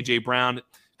Jefferson as AJ Brown. It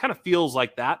kind of feels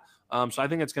like that. So I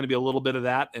think it's going to be a little bit of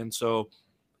that. And so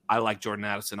I like Jordan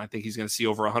Addison. I think he's going to see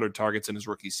over 100 targets in his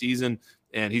rookie season,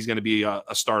 and he's going to be a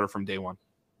starter from day one.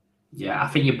 Yeah, I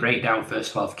think your breakdown,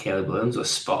 first of all, of Caleb Williams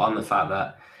was spot on. The fact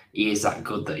that he is that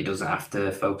good that he doesn't have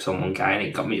to focus on one guy, and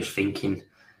it got me just thinking.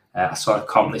 I saw a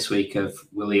comp this week of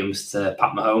Williams to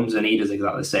Pat Mahomes, and he does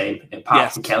exactly the same.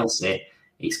 Apart from Kelsey,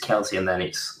 it's Kelsey, and then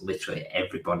it's literally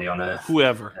everybody on earth.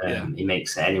 Whoever. He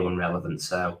makes anyone relevant.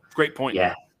 So great point.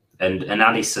 Yeah, and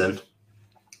Addison.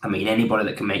 I mean, anybody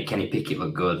that can make Kenny Pickett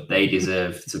look good, they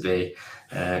deserve to be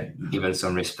given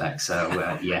some respect. So,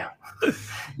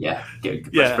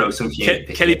 let's throw some shade.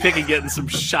 Kenny Pickett getting some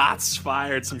shots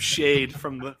fired, some shade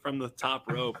from the top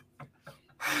rope.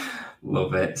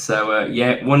 Love it. So,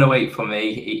 108 for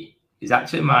me. He's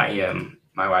actually my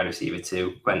wide receiver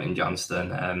too, Quentin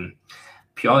Johnston.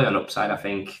 Purely on upside, I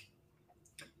think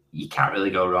you can't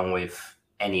really go wrong with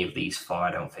any of these 4,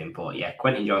 I don't think. But yeah,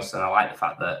 Quentin Johnston, I like the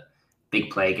fact that big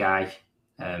play guy,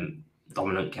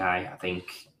 dominant guy. I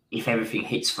think if everything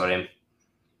hits for him,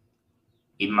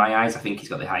 in my eyes, I think he's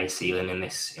got the highest ceiling in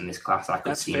this class. I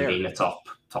could see him being a top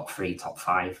 3, top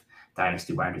 5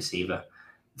 dynasty wide receiver.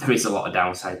 There is a lot of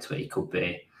downside to it. He could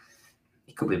be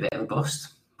a bit of a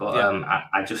bust, but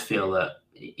I just feel that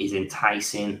he's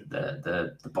enticing.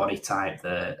 The body type.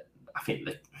 I think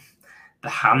the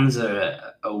hands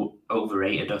are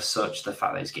overrated as such. The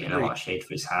fact that he's getting a lot of shade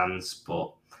for his hands,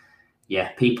 but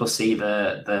yeah, people see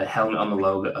the helmet on the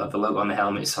logo on the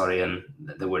helmet, and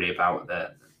they worry about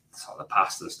the sort of the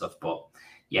past and stuff. But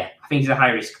yeah, I think he's a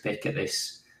high risk pick at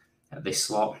this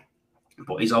slot.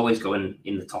 But he's always going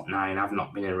in the top 9. I've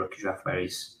not been in a rookie draft where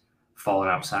he's fallen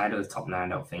outside of the top 9, I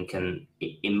don't think. And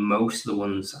in most of the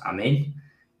ones I'm in,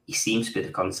 he seems to be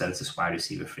the consensus wide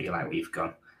receiver 3 like we've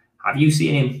gone. Have you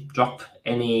seen him drop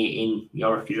any in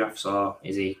your rookie drafts, or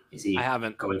is he? I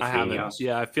haven't. Going I haven't.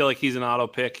 Yeah, I feel like he's an auto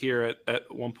pick here at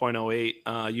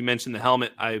 1.08. You mentioned the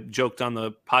helmet. I joked on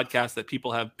the podcast that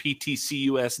people have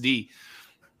PTCUSD.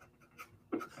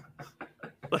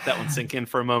 Let that one sink in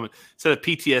for a moment. Instead of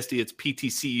PTSD, it's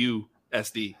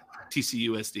PTCUSD.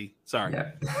 TCUSD. Sorry.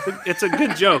 Yeah. It's a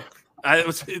good joke.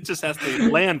 It just has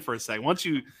to land for a second. Once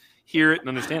you hear it and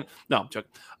understand. No, I'm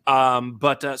joking.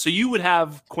 So you would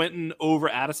have Quentin over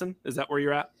Addison? Is that where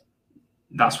you're at?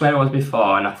 That's where I was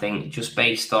before, and I think just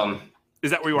based on...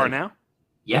 Is that where you are now?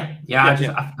 Yeah.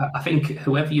 I think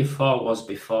whoever your 4 was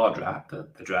before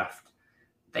the draft,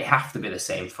 they have to be the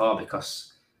same 4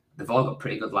 because they've all got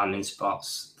pretty good landing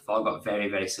spots. They've all got very,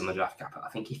 very similar draft capital. I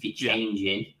think if you're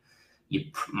changing, you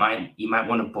might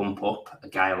want to bump up a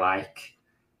guy like...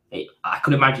 I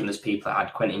could imagine there's people that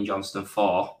had Quentin Johnston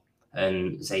 4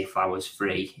 and Zay Flowers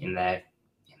 3 in their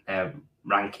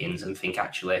rankings and think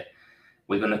actually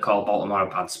we're going to call Baltimore a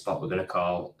bad spot. We're going to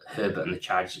call Herbert and the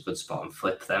Chargers a good spot and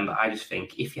flip them. But I just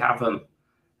think if you have them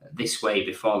this way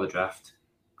before the draft,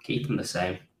 keep them the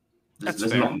same. There's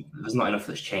not enough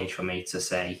that's changed for me to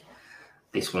say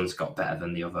this one's got better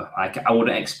than the other. Like, I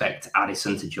wouldn't expect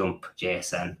Addison to jump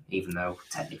JSN, even though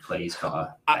technically he's got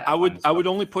a. I would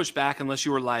only push back unless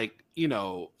you were like,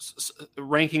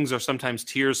 rankings are sometimes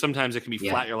tiers. Sometimes it can be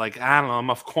flat. You're like, I don't know, I'm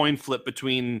a coin flip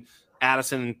between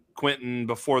Addison and Quentin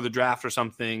before the draft or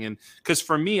something. And because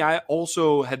for me, I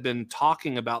also had been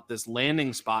talking about this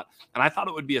landing spot, and I thought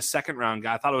it would be a second round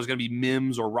guy. I thought it was going to be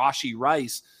Mims or Rashee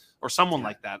Rice or someone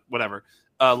like that, whatever.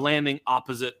 Landing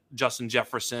opposite Justin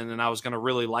Jefferson, and I was going to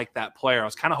really like that player. I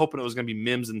was kind of hoping it was going to be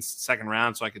Mims in second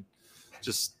round so I could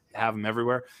just have him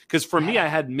everywhere. Because for me, I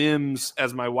had Mims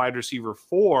as my wide receiver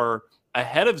 4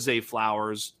 ahead of Zay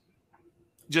Flowers,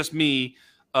 just me.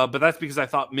 But that's because I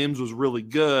thought Mims was really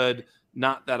good,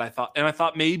 not that I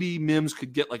thought maybe Mims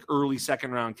could get like early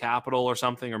second round capital or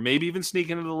something, or maybe even sneak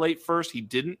into the late first. He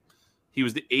didn't. He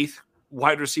was the 8th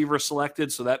wide receiver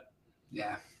selected, so that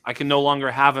I can no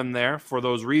longer have him there for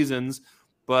those reasons.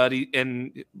 But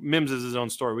Mims is his own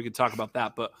story. We could talk about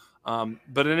that. But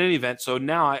in any event, so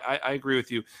now I agree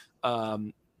with you.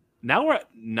 Now we're at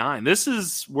 9. This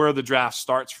is where the draft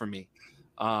starts for me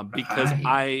because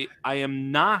I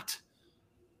am not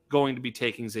going to be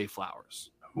taking Zay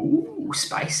Flowers. Ooh,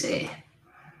 spicy.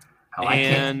 I like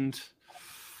it.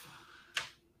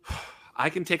 I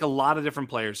can take a lot of different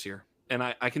players here. And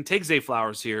I can take Zay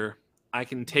Flowers here. I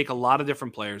can take a lot of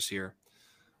different players here.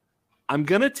 I'm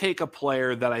going to take a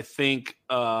player that I think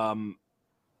I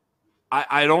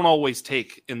don't always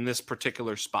take in this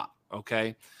particular spot,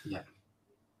 okay? Yeah.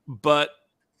 But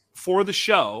for the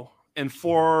show and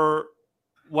for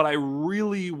what I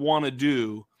really want to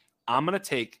do, I'm going to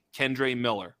take Kendre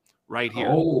Miller right here.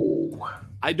 Oh.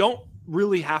 I don't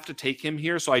really have to take him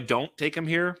here, so I don't take him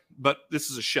here, but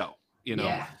this is a show,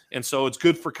 and so it's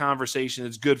good for conversation.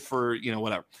 It's good for,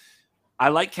 whatever. I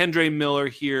like Kendre Miller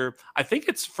here. I think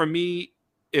it's, for me,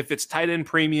 if it's tight end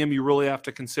premium, you really have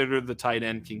to consider the tight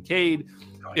end Kincaid.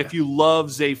 If you love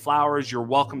Zay Flowers, you're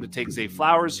welcome to take Zay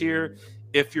Flowers here.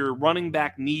 If you're running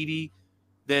back needy,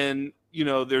 then,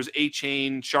 there's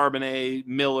Achane, Charbonnet,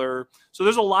 Miller. So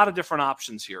there's a lot of different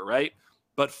options here, right?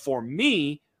 But for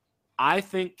me, I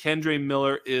think Kendre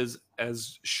Miller is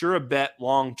as sure a bet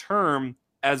long-term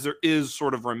as there is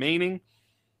sort of remaining.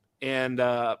 And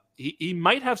he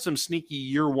might have some sneaky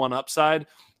year one upside.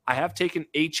 I have taken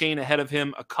Achane ahead of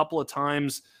him a couple of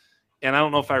times, and I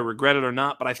don't know if I regret it or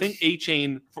not, but I think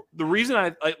Achane, the reason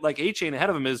I like Achane ahead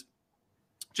of him is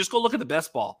just go look at the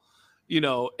best ball,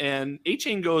 and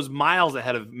Achane goes miles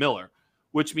ahead of Miller,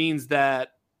 which means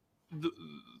that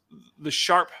the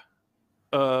sharp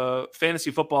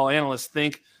fantasy football analysts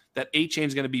think that Achane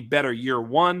is going to be better year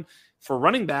one. For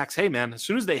running backs, hey, man, as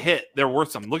soon as they hit, they're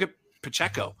worth something. Look at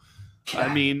Pacheco.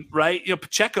 I mean, right?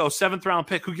 Pacheco, 7th round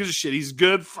pick. Who gives a shit? He's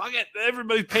good. Fuck it.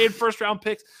 Everybody's paid first round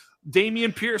picks.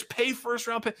 Dameon Pierce paid first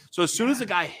round pick. So as soon as the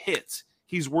guy hits,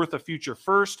 he's worth a future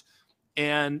first.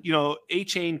 And,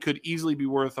 Achane could easily be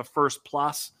worth a first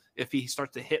plus if he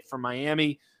starts to hit for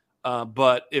Miami.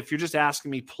 But if you're just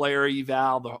asking me player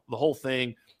eval, the whole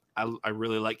thing, I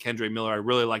really like Kendre Miller. I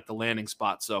really like the landing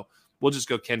spot. So we'll just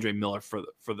go Kendre Miller for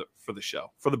the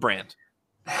show, for the brand.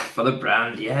 For the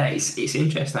brand, yeah, it's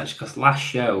interesting actually because last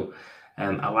show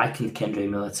I likened Kendre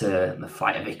Miller to the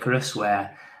Flight of Icarus,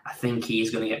 where I think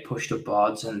he's going to get pushed up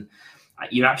boards, and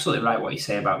you're absolutely right what you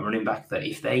say about running back, that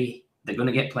if they're going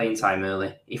to get playing time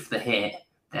early, if they hit,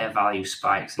 their value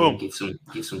spikes. And give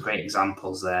some great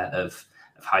examples there of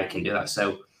how you can do that.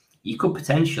 So you could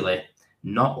potentially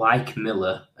not like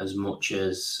Miller as much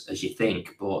as you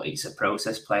think, but it's a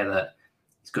process player that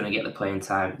is going to get the playing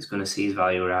time. It's going to see his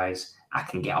value rise. I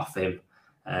can get off him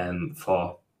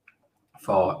for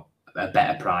a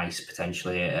better price,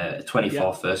 potentially a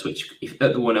 24 first, which if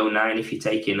at the 109, if you're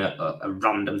taking a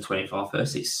random 24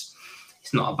 first, it's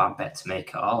not a bad bet to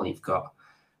make at all. You've got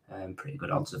pretty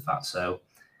good odds of that. So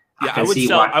I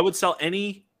would sell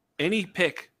any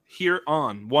pick here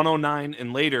on 109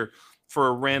 and later for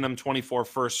a random 24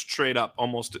 first straight up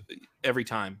almost every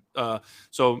time.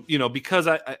 So, because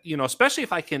I especially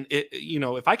if I can,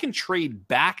 if I can trade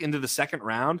back into the second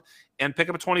round and pick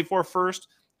up a 24 first,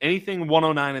 anything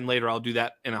 109 and later, I'll do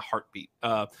that in a heartbeat.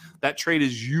 That trade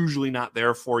is usually not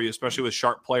there for you, especially with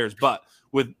sharp players, but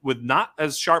with not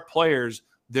as sharp players,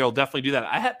 they'll definitely do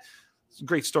that. It's a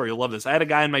great story. You'll love this. I had a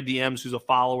guy in my DMs who's a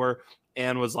follower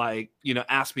and was like,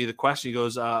 asked me the question. He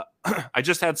goes, I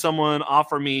just had someone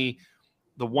offer me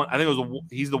the one, I think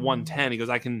he's the 110. He goes,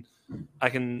 I can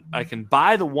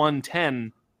buy the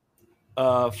 110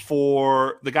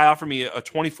 for the guy offered me a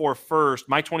 24 first,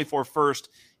 my 24 first,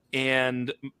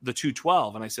 and the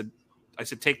 212. And I said,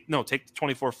 take the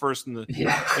 24 first and the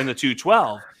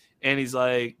 212. And he's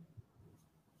like,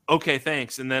 okay,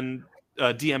 thanks. And then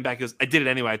DM back goes, I did it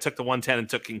anyway. I took the 110 and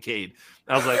took Kincaid.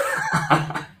 And I was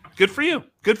like, good for you.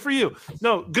 Good for you.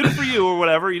 No, good for you or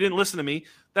whatever. You didn't listen to me.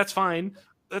 That's fine.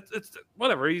 It's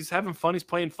whatever. He's having fun. He's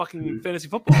playing fucking fantasy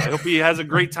football. I hope he has a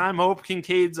great time. I hope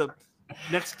Kincaid's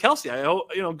next to Kelsey. I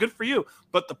hope, good for you.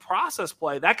 But the process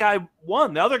play, that guy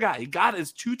won. The other guy, he got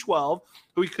his 212,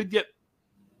 who he could get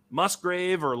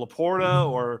Musgrave or Laporta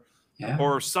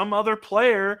or some other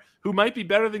player who might be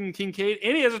better than Kincaid.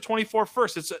 And he has a 24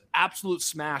 first. It's an absolute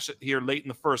smash here late in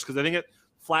the first because I think it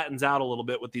flattens out a little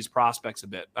bit with these prospects a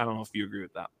bit. I don't know if you agree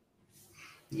with that.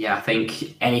 Yeah, I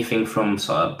think anything from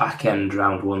sort of back end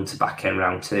round 1 to back end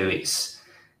round 2, it's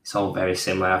all very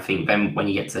similar. I think then when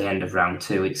you get to the end of round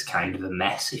 2, it's kind of a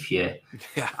mess.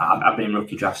 I've been in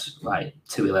rookie drafts like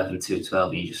 211,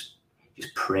 212, and you just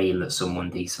praying that someone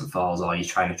decent falls, or you're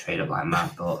trying to trade up like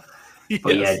mad. But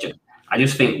I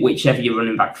just think whichever your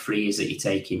running back 3 is that you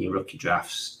take in your rookie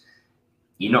drafts,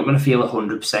 you're not going to feel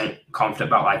 100% confident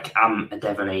about. Like, I'm a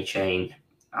Devon Achane.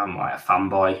 I'm like a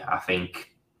fanboy. I think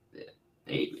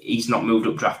he's not moved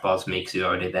up draft boards for me because he's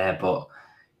already there, but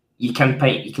you can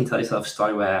tell yourself a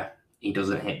story where he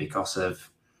doesn't hit because of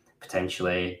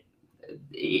potentially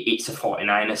it's a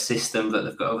 49ers system that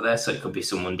they've got over there, so it could be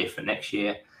someone different next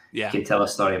year. Yeah. You can tell a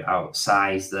story about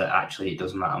size that actually it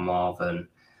doesn't matter more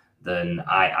than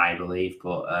I believe.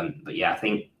 But yeah, I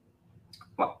think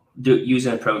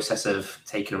using a process of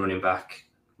taking a running back,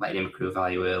 letting him accrue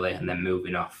value early, and then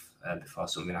moving off before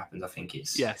something happens, I think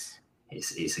it's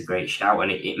a great shout,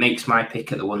 and it makes my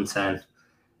pick at the 110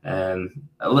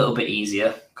 a little bit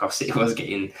easier because it was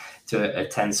getting to a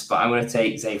 10 spot. I'm going to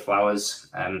take Zay Flowers.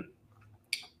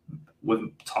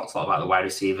 We've talked a lot about the wide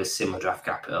receivers, similar draft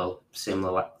capital,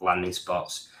 similar landing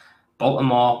spots.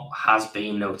 Baltimore has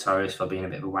been notorious for being a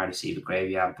bit of a wide receiver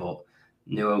graveyard, but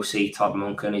new OC Todd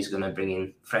Monken is going to bring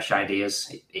in fresh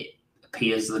ideas. It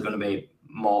appears they're going to be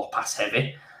more pass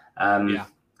heavy.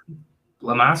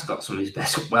 Lamar's got some of his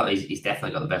best. Well, he's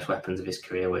definitely got the best weapons of his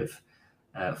career with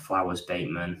Flowers,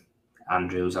 Bateman,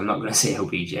 Andrews. I'm not going to say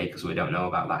OBJ because we don't know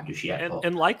about that just yet.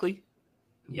 And likely.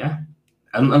 Yeah.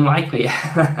 Unlikely.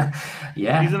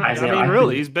 Yeah. He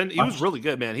was really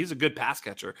good, man.'s a good pass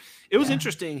catcher. It was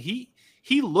interesting.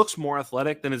 He looks more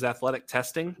athletic than his athletic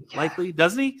testing, likely,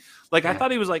 doesn't he? Like, I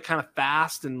thought he was like kind of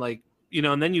fast and like,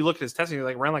 and then you look at his testing, you're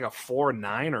like ran like a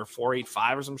 4.9 or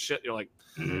 4.85 or some shit. You're like,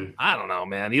 I don't know,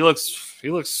 man. He looks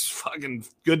fucking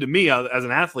good to me as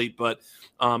an athlete, but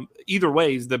either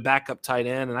way, he's the backup tight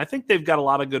end. And I think they've got a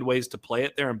lot of good ways to play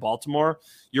it there in Baltimore.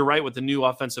 You're right, with the new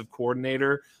offensive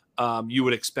coordinator. You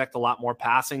would expect a lot more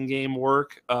passing game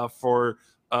work for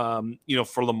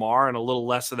Lamar, and a little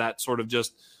less of that sort of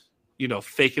just,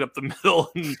 fake it up the middle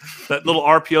and that little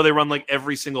RPO they run like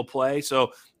every single play.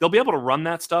 So they'll be able to run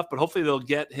that stuff, but hopefully they'll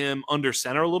get him under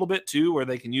center a little bit too, where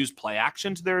they can use play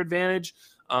action to their advantage.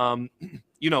 I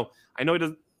know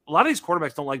a lot of these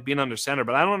quarterbacks don't like being under center,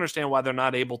 but I don't understand why they're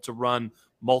not able to run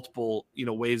multiple,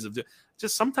 ways of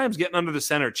just sometimes getting under the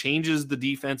center changes the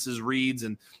defense's reads.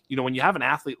 And, when you have an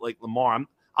athlete like Lamar,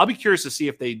 I'll be curious to see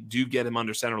if they do get him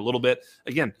under center a little bit.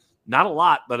 Again, not a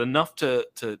lot, but enough to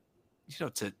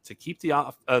keep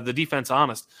the defense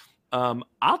honest.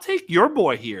 I'll take your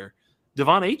boy here,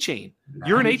 Devon Achane. Nice.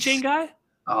 You're an Achane guy?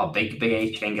 Oh, big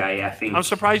Achane guy. Yeah, I think. I'm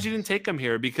surprised you didn't take him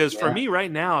here because for me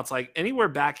right now, it's like anywhere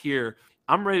back here,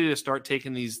 I'm ready to start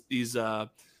taking these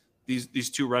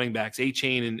two running backs,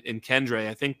 Achane and Kendre.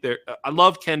 I think I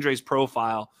love Kendre's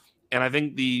profile, and I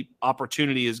think the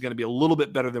opportunity is going to be a little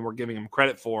bit better than we're giving him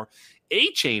credit for.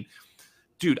 Achane,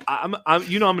 dude, I'm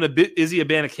a bit Izzy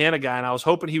Abanikanda guy, and I was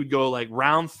hoping he would go like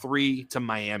round 3 to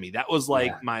Miami. That was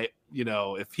like my,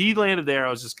 if he landed there, I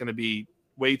was just going to be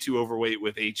way too overweight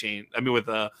with Achane. I mean, with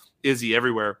Izzy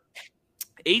everywhere.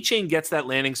 Achane gets that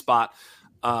landing spot.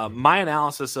 My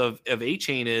analysis of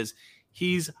Achane is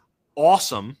he's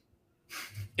awesome,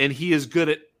 and he is good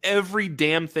at every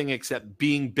damn thing except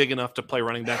being big enough to play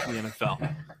running back in the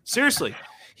NFL. Seriously,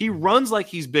 he runs like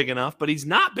he's big enough, but he's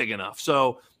not big enough.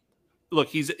 So, look,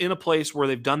 he's in a place where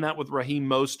they've done that with Raheem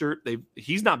Mostert.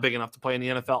 He's not big enough to play in the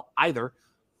NFL either.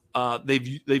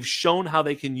 They've shown how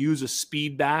they can use a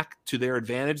speed back to their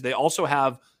advantage. They also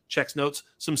have, checks notes,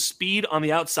 some speed on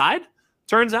the outside.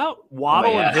 Turns out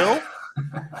Waddle and Hill.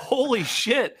 Holy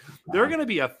shit. They're going to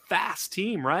be a fast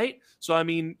team, right? So, I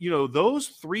mean, those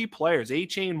 3 players,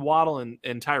 Achane, Waddle, and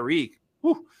Tyreek,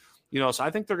 so I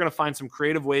think they're going to find some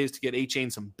creative ways to get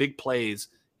Achane some big plays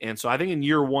And so I think in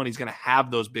year one, he's going to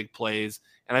have those big plays.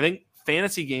 And I think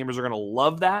fantasy gamers are going to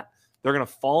love that. They're going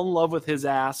to fall in love with his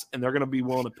ass, and they're going to be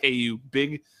willing to pay you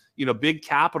big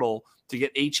capital to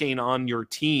get Achane on your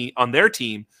team, on their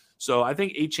team. So I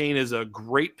think Achane is a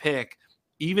great pick,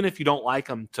 even if you don't like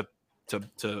him, to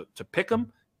pick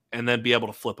him and then be able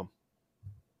to flip him.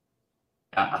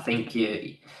 I think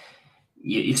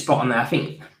you're spot on there. I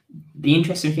think the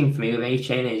interesting thing for me with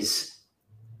Achane is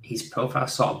his profile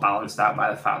sort of balanced out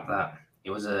by the fact that it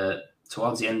was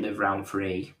towards the end of round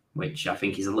 3, which I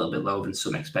think is a little bit lower than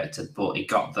some expected, but he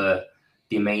got the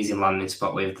amazing landing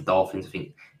spot with the Dolphins. I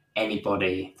think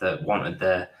anybody that wanted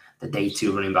the day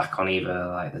 2 running back on either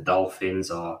like the Dolphins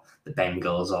or the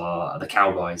Bengals or the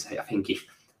Cowboys, I think if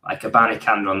like a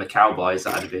Kendre on the Cowboys,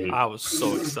 that'd have been... I was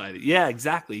so excited. Yeah,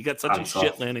 exactly. You got such a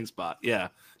shit landing spot. Yeah,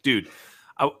 dude.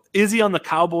 Izzy on the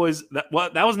Cowboys, that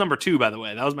was number 2, by the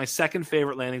way. That was my second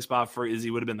favorite landing spot for Izzy,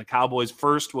 would have been the Cowboys.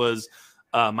 First was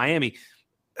Miami.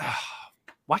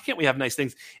 Why can't we have nice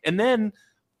things? And then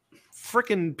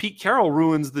freaking Pete Carroll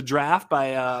ruins the draft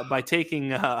by taking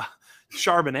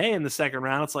Charbonnet in the second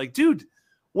round. It's like, dude,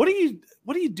 what are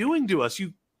you doing to us?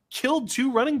 You killed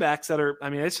 2 running backs that are, I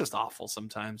mean, it's just awful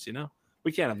sometimes, you know?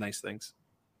 We can't have nice things.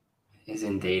 It is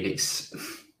indeed.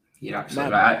 You're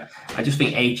absolutely right. I just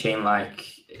think Achane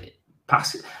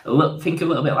think a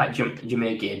little bit like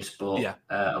Jahmyr Gibbs, but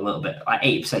a little bit like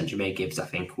 80% Jahmyr Gibbs. I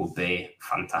think would be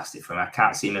fantastic for him. I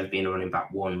can't see him as being a running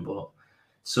back 1, but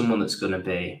someone that's going to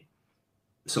be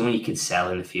someone you could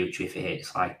sell in the future if it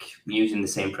hits. Like using the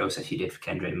same process you did for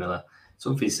Kendre Miller,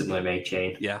 something similar to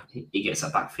Achane. Yeah, he gets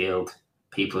that backfield.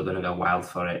 People are going to go wild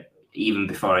for it even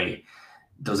before he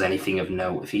does anything of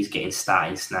note. If he's getting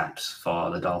starting snaps for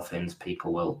the Dolphins,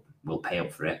 people will pay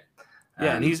up for it.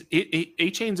 Yeah, and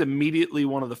Achane's immediately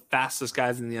one of the fastest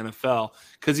guys in the NFL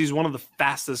because he's one of the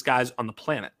fastest guys on the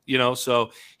planet, you know,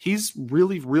 so he's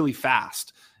really, really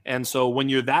fast. And so when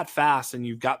you're that fast and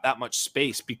you've got that much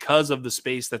space because of the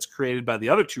space that's created by the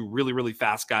other 2 really, really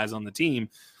fast guys on the team,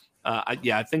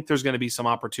 I think there's going to be some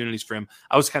opportunities for him.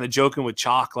 I was kind of joking with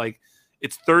Chalk, like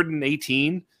it's 3rd and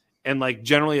 18. And like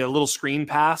generally a little screen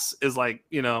pass is like,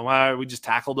 you know, we just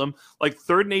tackled him. Like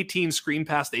 3rd and 18 screen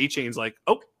pass to Achane's like,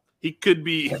 oh, he could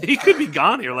be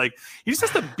gone here. Like he just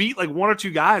has to beat like 1 or 2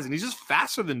 guys, and he's just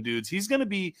faster than dudes. He's going to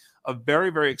be a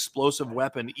very, very explosive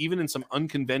weapon, even in some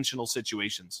unconventional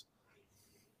situations.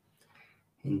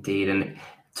 Indeed, and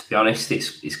to be honest,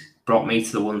 it's brought me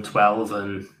to the 112,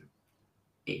 and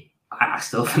I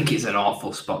still think it's an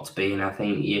awful spot to be in. I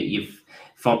think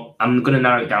I'm going to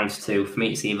narrow it down to 2. For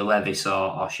me, it's either Levis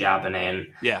or Charbonnet. And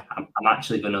I'm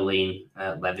actually going to lean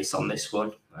Levis on this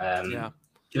one.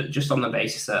 Just on the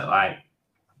basis that like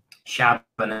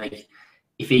Charbonnet,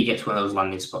 if he gets one of those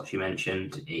landing spots you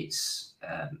mentioned, it's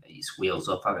wheels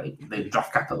up. The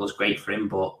draft capital was great for him,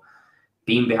 but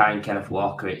being behind Kenneth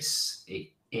Walker, it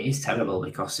is terrible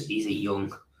because he's a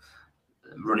young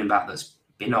running back that's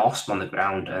been awesome on the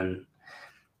ground. And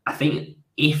I think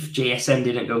if JSN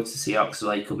didn't go to Seahawks,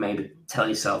 well, you could maybe tell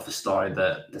yourself a story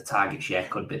that the target share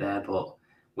could be there. But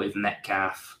with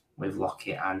Metcalf, with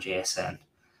Lockett and JSN,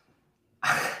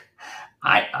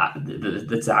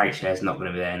 the target share is not going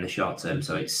to be there in the short term.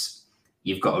 So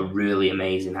you've got a really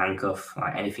amazing handcuff.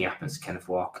 Like anything happens to Kenneth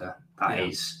Walker,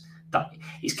 he's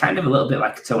kind of a little bit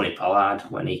like Tony Pollard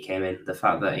when he came in. The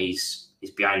fact that he's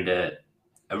behind a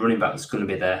running back that's going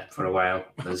to be there for a while.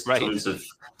 There's tons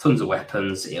of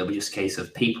weapons. It'll be just a case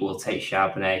of people will take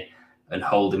Charbonnet and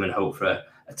hold him and hope for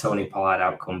a Tony Pollard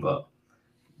outcome, but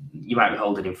you might be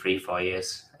holding him 3-4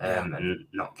 years and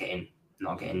not getting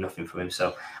nothing from him.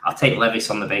 So I'll take Levis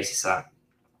on the basis that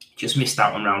just missed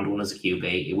out on round 1 as a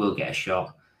QB. He will get a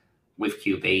shot with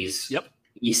QBs. Yep.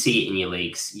 You see it in your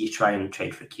leagues. You try and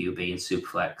trade for a QB in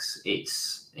Superflex.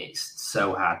 It's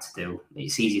so hard to do.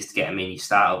 It's easiest to get them in your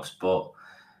startups, but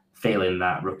failing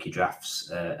that, rookie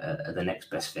drafts are the next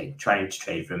best thing. Trying to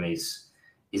trade for him is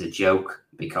a joke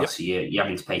because you're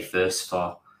having to pay first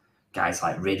for guys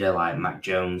like Ridder, like Mac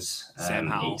Jones, Sam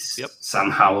Howell.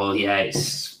 Sam Howell. Yeah, it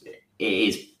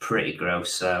is pretty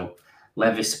gross. So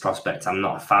Levis, the prospect, I'm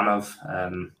not a fan of,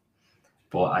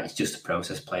 but it's just a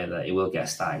process player that he will get a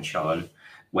starting shot, and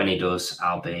when he does,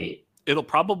 it'll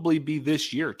probably be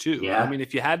this year too. Yeah. I mean,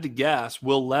 if you had to guess,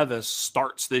 Will Levis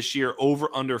starts this year over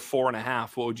under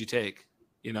 4.5. What would you take?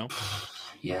 You know?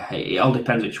 Yeah, it all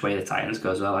depends which way the Titans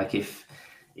go as well. Like if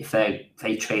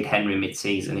they trade Henry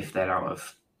mid-season, if they're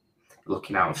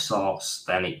looking out of sorts,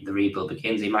 then the rebuild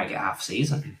begins. He might get half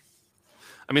season.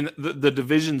 I mean, the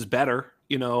division's better.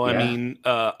 You know, I mean,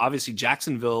 obviously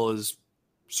Jacksonville is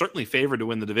certainly favored to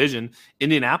win the division.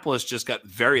 Indianapolis just got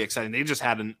very exciting. They just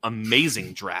had an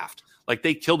amazing draft. Like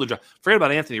they killed the draft. Forget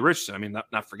about Anthony Richardson. I mean,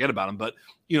 not forget about him, but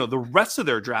the rest of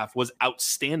their draft was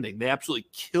outstanding. They absolutely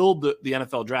killed the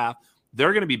NFL draft.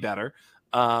 They're going to be better.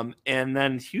 And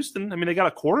then Houston, I mean, they got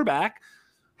a quarterback.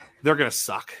 They're going to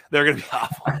suck. They're going to be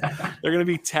awful. They're going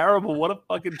to be terrible. What a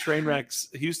fucking train wreck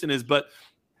Houston is. But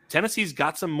Tennessee's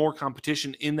got some more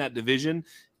competition in that division,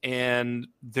 and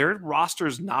their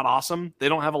roster's not awesome. They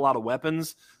don't have a lot of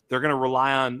weapons. They're going to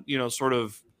rely on, sort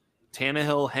of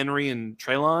Tannehill, Henry, and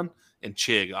Treylon, and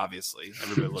Chig, obviously.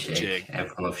 Everybody loves Chig.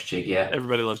 Everyone loves Chig, yeah.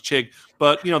 Everybody loves Chig.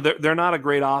 But, they're not a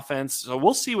great offense. So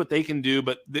we'll see what they can do.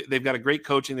 But they've got a great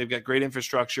coaching. They've got great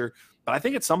infrastructure. But I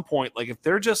think at some point, like if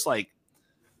they're just like,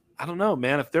 I don't know,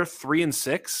 man, if they're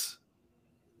 3-6,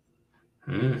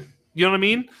 you know what I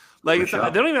mean? Like they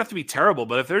don't even have to be terrible.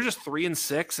 But if they're just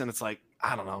 3-6 and it's like,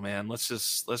 I don't know, man. Let's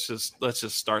just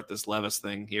start this Levis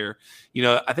thing here.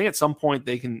 I think at some point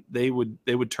they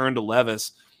would turn to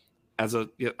Levis as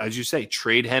you say,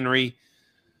 trade Henry,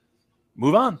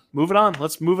 move on.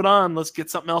 Let's move it on. Let's get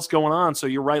something else going on. So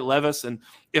you're right, Levis, and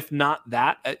if not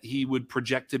that, he would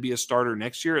project to be a starter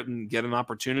next year and get an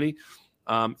opportunity.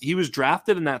 He was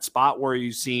drafted in that spot where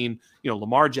you've seen,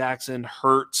 Lamar Jackson,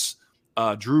 Hurts,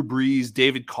 Drew Brees,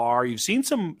 David Carr. You've seen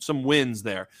some wins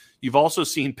there. You've also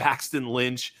seen Paxton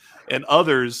Lynch and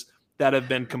others that have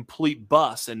been complete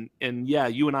busts. And yeah,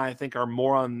 you and I think are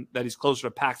more on that he's closer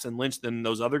to Paxton Lynch than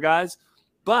those other guys.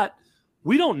 But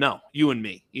we don't know, you and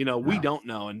me. We don't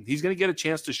know. And he's going to get a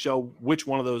chance to show which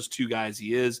one of those two guys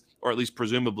he is, or at least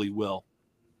presumably will.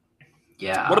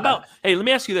 Yeah. What about, hey, let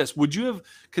me ask you this. Would you have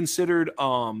considered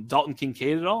Dalton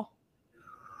Kincaid at all?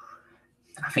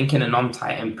 I think in a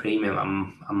non-tight end premium,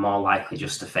 I'm more likely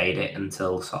just to fade it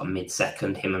until sort of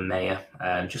mid-second, him and Mayer,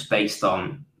 just based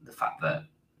on the fact that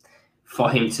for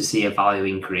him to see a value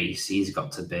increase, he's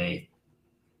got to be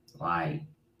like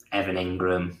Evan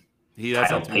Ingram,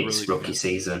 Kyle Pitts rookie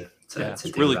season to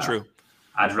do really that. True.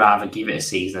 I'd rather give it a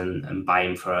season and buy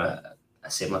him for a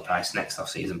similar price next off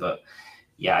season. But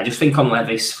yeah, I just think on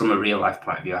Levis from a real life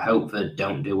point of view, I hope they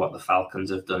don't do what the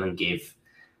Falcons have done and give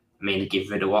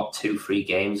rid of 2-3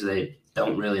 games. They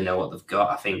don't really know what they've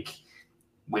got. I think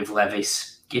with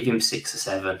Levis, give him 6 or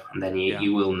 7, and then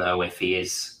you will know if he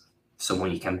is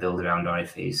someone you can build around or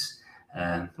if he's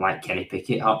like Kenny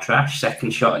Pickett, hot trash.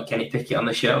 Second shot at Kenny Pickett on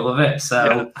the show, love it.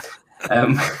 So,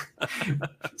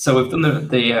 so we've done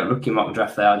the rookie mock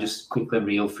draft there. I'll just quickly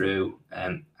reel through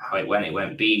how it went. It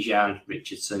went Bijan,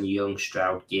 Richardson, Young,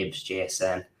 Stroud, Gibbs,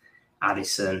 JSN,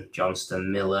 Addison,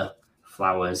 Johnston, Miller,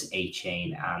 Flowers,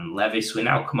 Achane, and Levis. We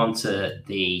now come on to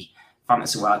the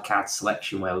fantasy wildcard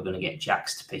selection where we're going to get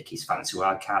Jax to pick his fantasy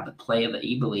wildcard, the player that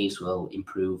he believes will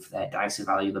improve their dynasty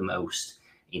value the most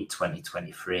in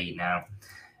 2023. Now,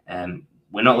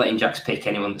 we're not letting Jax pick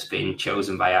anyone that's been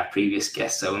chosen by our previous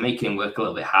guests, so we're making him work a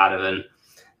little bit harder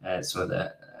than some of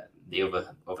the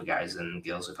other guys and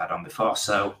girls we've had on before.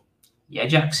 So, yeah,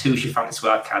 Jax, who's your fantasy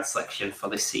wildcard selection for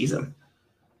this season?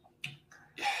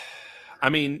 I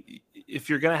mean, if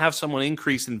you're going to have someone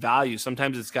increase in value,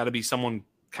 sometimes it's got to be someone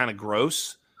kind of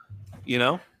gross,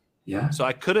 Yeah. So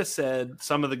I could have said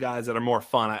some of the guys that are more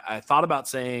fun. I thought about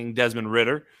saying Desmond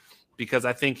Ridder because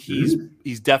I think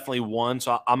he's definitely one.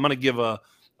 So I'm going to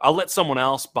I'll let someone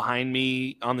else behind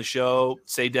me on the show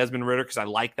say Desmond Ridder because I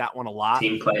like that one a lot.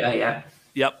 Team player, yeah.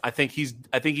 Yep. I think he's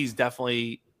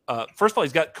definitely first of all,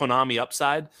 he's got Konami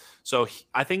upside. So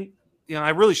I think, I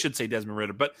really should say Desmond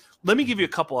Ridder, but let me give you a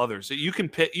couple others. So you can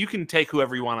pick, you can take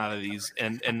whoever you want out of these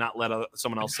and not let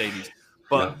someone else say these.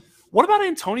 But what about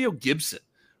Antonio Gibson,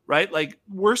 right? Like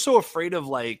we're so afraid of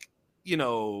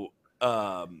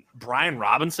Brian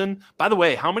Robinson. By the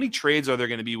way, how many trades are there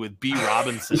going to be with B.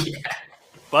 Robinson?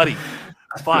 Buddy,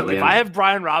 fuck. If I have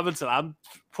Brian Robinson, I'm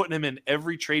putting him in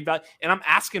every trade value and I'm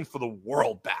asking for the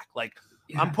world back. Like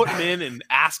I'm putting him in and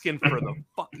asking for the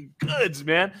fucking goods,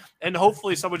 man. And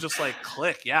hopefully someone just like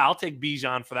click. Yeah, I'll take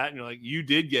Bijan for that. And you're like, you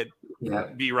did get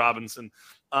B. Robinson.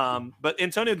 But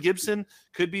Antonio Gibson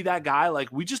could be that guy.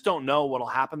 Like we just don't know what'll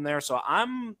happen there. So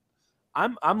I'm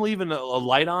leaving a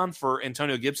light on for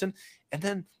Antonio Gibson. And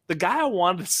then the guy I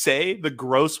wanted to say, the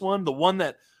gross one, the one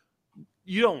that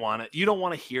you don't want it. You don't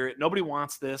want to hear it. Nobody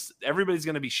wants this. Everybody's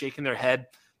going to be shaking their head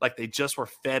like they just were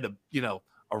fed a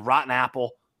rotten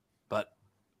apple. But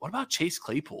what about Chase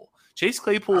Claypool? Chase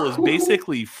Claypool is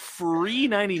basically free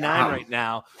 99 right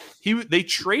now. They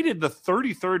traded the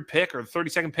 33rd pick or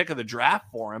 32nd pick of the draft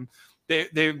for him.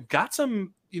 They've got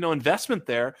some investment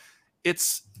there.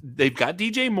 They've got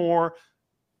DJ Moore.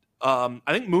 I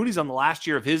think Mooney's on the last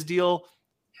year of his deal.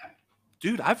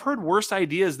 Dude, I've heard worse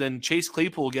ideas than Chase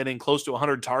Claypool getting close to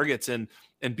 100 targets and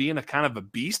and being a kind of a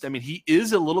beast. I mean, he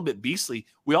is a little bit beastly.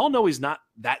 We all know he's not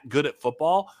that good at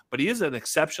football, but he is an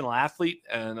exceptional athlete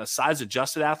and a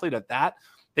size-adjusted athlete at that.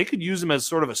 They could use him as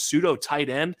sort of a pseudo tight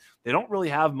end. They don't really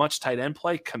have much tight end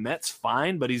play. Komet's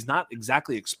fine, but he's not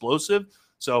exactly explosive.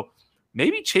 So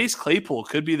maybe Chase Claypool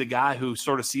could be the guy who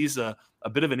sort of sees a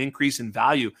bit of an increase in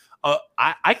value.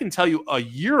 I can tell you a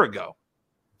year ago,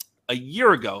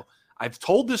 I've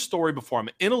told this story before. I'm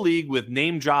in a league with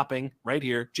name dropping right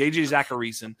here, JJ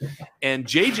Zacharyson, and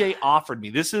JJ offered me,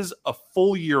 this is a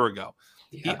full year ago,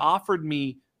 he offered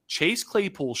me Chase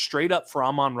Claypool straight up for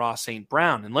Amon-Ra St.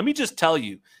 Brown. And let me just tell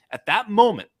you, at that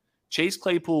moment, Chase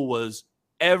Claypool was,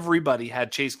 everybody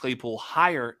had Chase Claypool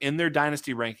higher in their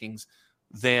dynasty rankings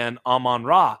than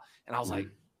Amon-Ra. And I was like,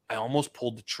 I almost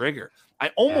pulled the trigger.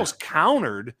 I almost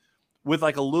countered with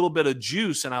like a little bit of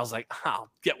juice, and I was like, I'll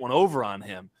get one over on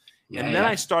him. And then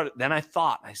I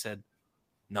said,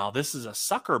 no, this is a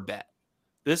sucker bet.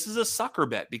 This is a sucker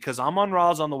bet because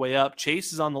Amon-Ra is on the way up.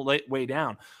 Chase is on the way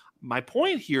down. My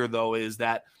point here, though, is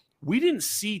that we didn't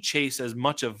see Chase as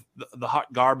much of the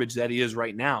hot garbage that he is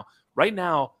right now. Right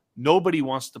now, nobody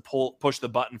wants to push the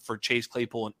button for Chase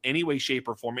Claypool in any way, shape,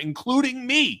 or form, including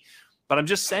me. But I'm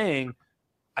just saying,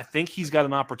 I think he's got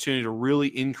an opportunity to really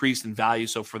increase in value.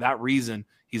 So for that reason,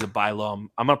 he's a buy low.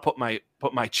 I'm going to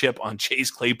put my chip on Chase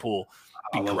Claypool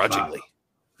begrudgingly.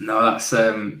 No,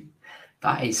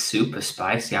 that is super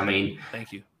spicy. I mean,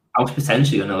 thank you. I was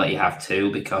potentially going to let you have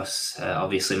two because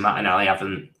obviously Matt and Ali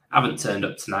haven't turned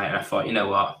up tonight, and I thought, you know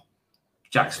what,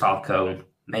 Jax Falcone,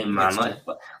 main man,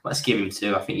 let's give him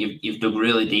two. I think you've dug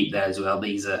really deep there as well.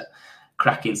 These are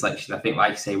cracking selection. I think,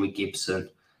 like I say, with Gibson,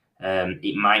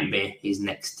 it might be his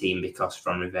next team because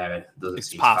From Rivera doesn't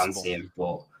seem to fancy him,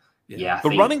 but. Yeah, the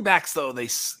running backs though, they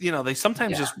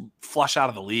sometimes just flush out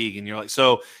of the league, and you're like,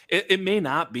 so it may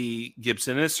not be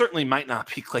Gibson, and it certainly might not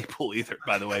be Claypool either,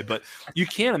 by the way. But you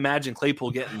can't imagine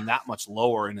Claypool getting that much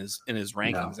lower in his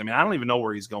rankings. No. I mean, I don't even know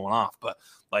where he's going off, but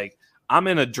like I'm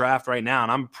in a draft right now,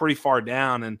 and I'm pretty far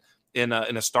down and in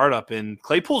a startup, and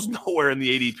Claypool's nowhere in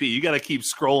the ADP. You got to keep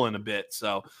scrolling a bit.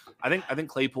 So I think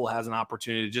Claypool has an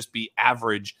opportunity to just be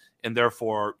average and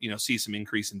therefore see some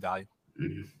increase in value.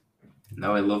 Mm-hmm.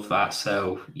 No, I love that.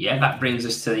 So, yeah, that brings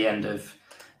us to the end of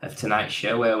tonight's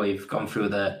show where we've gone through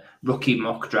the rookie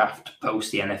mock draft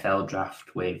post the NFL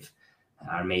draft with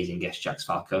our amazing guest, Jax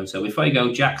Falcone. So before you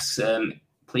go, Jax,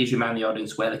 please remind the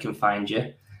audience where they can find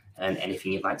you and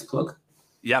anything you'd like to plug.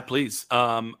 Yeah, please.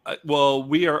 Well,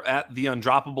 we are at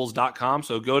theundroppables.com,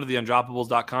 so go to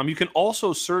theundroppables.com. You can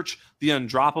also search The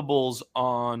Undroppables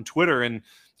on Twitter, and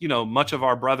much of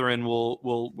our brethren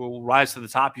will rise to the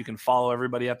top. You can follow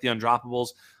everybody at The Undroppables.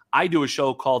 I do a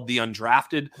show called The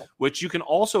Undrafted, which you can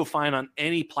also find on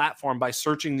any platform by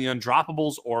searching The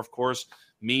Undroppables, or of course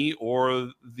me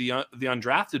or the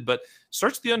Undrafted. But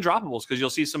search The Undroppables because you'll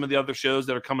see some of the other shows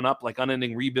that are coming up, like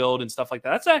Unending Rebuild and stuff like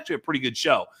that. That's actually a pretty good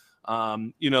show.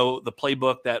 The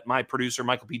playbook that my producer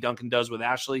Michael P. Duncan does with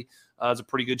Ashley is a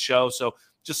pretty good show. So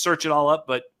just search it all up.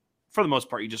 But for the most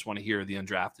part, you just want to hear The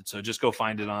Undrafted. So just go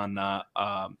find it on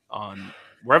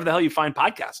wherever the hell you find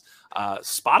podcasts.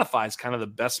 Spotify is kind of the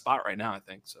best spot right now, I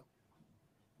think. So.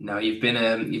 No, you've been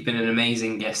an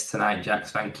amazing guest tonight,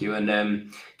 Jax. Thank you.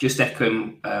 And just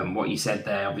echoing what you said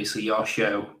there, obviously your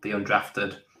show, The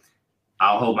Undrafted,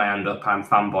 I'll hold my hand up. I'm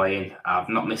fanboying. I've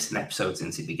not missed an episode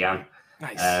since it began.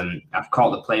 Nice. I've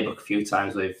called the playbook a few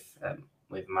times with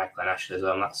Michael and Ashley as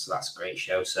well. And that's a great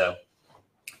show. So.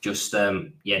 Just,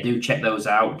 do check those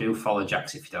out. Do follow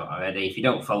Jax if you don't already. If you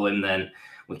don't follow him, then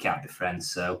we can't be friends.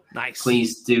 So nice.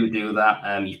 Please do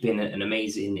that. You've been an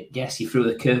amazing guest. You threw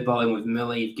the curveball in with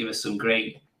Millie. You've given us some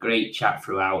great chat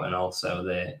throughout, and also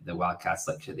the wildcard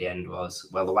selection at the end the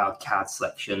wildcard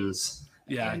selections.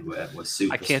 Yeah, were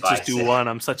super. I can't spicy. Just do one.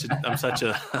 I'm such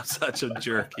a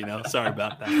jerk. Sorry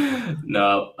about that.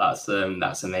 No,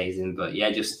 that's amazing. But yeah,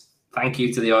 just. Thank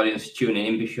you to the audience for tuning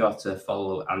in. Be sure to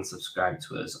follow and subscribe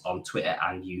to us on Twitter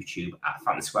and YouTube at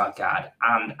Fantasy Wildcard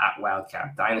and at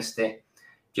Wildcard Dynasty.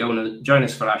 Join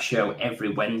us for our show every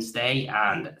Wednesday.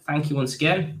 And thank you once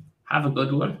again. Have a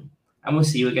good one. And we'll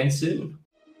see you again soon.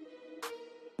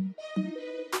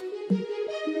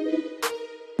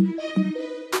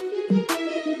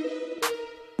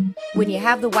 When you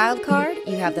have the wild card,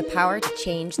 you have the power to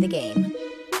change the game.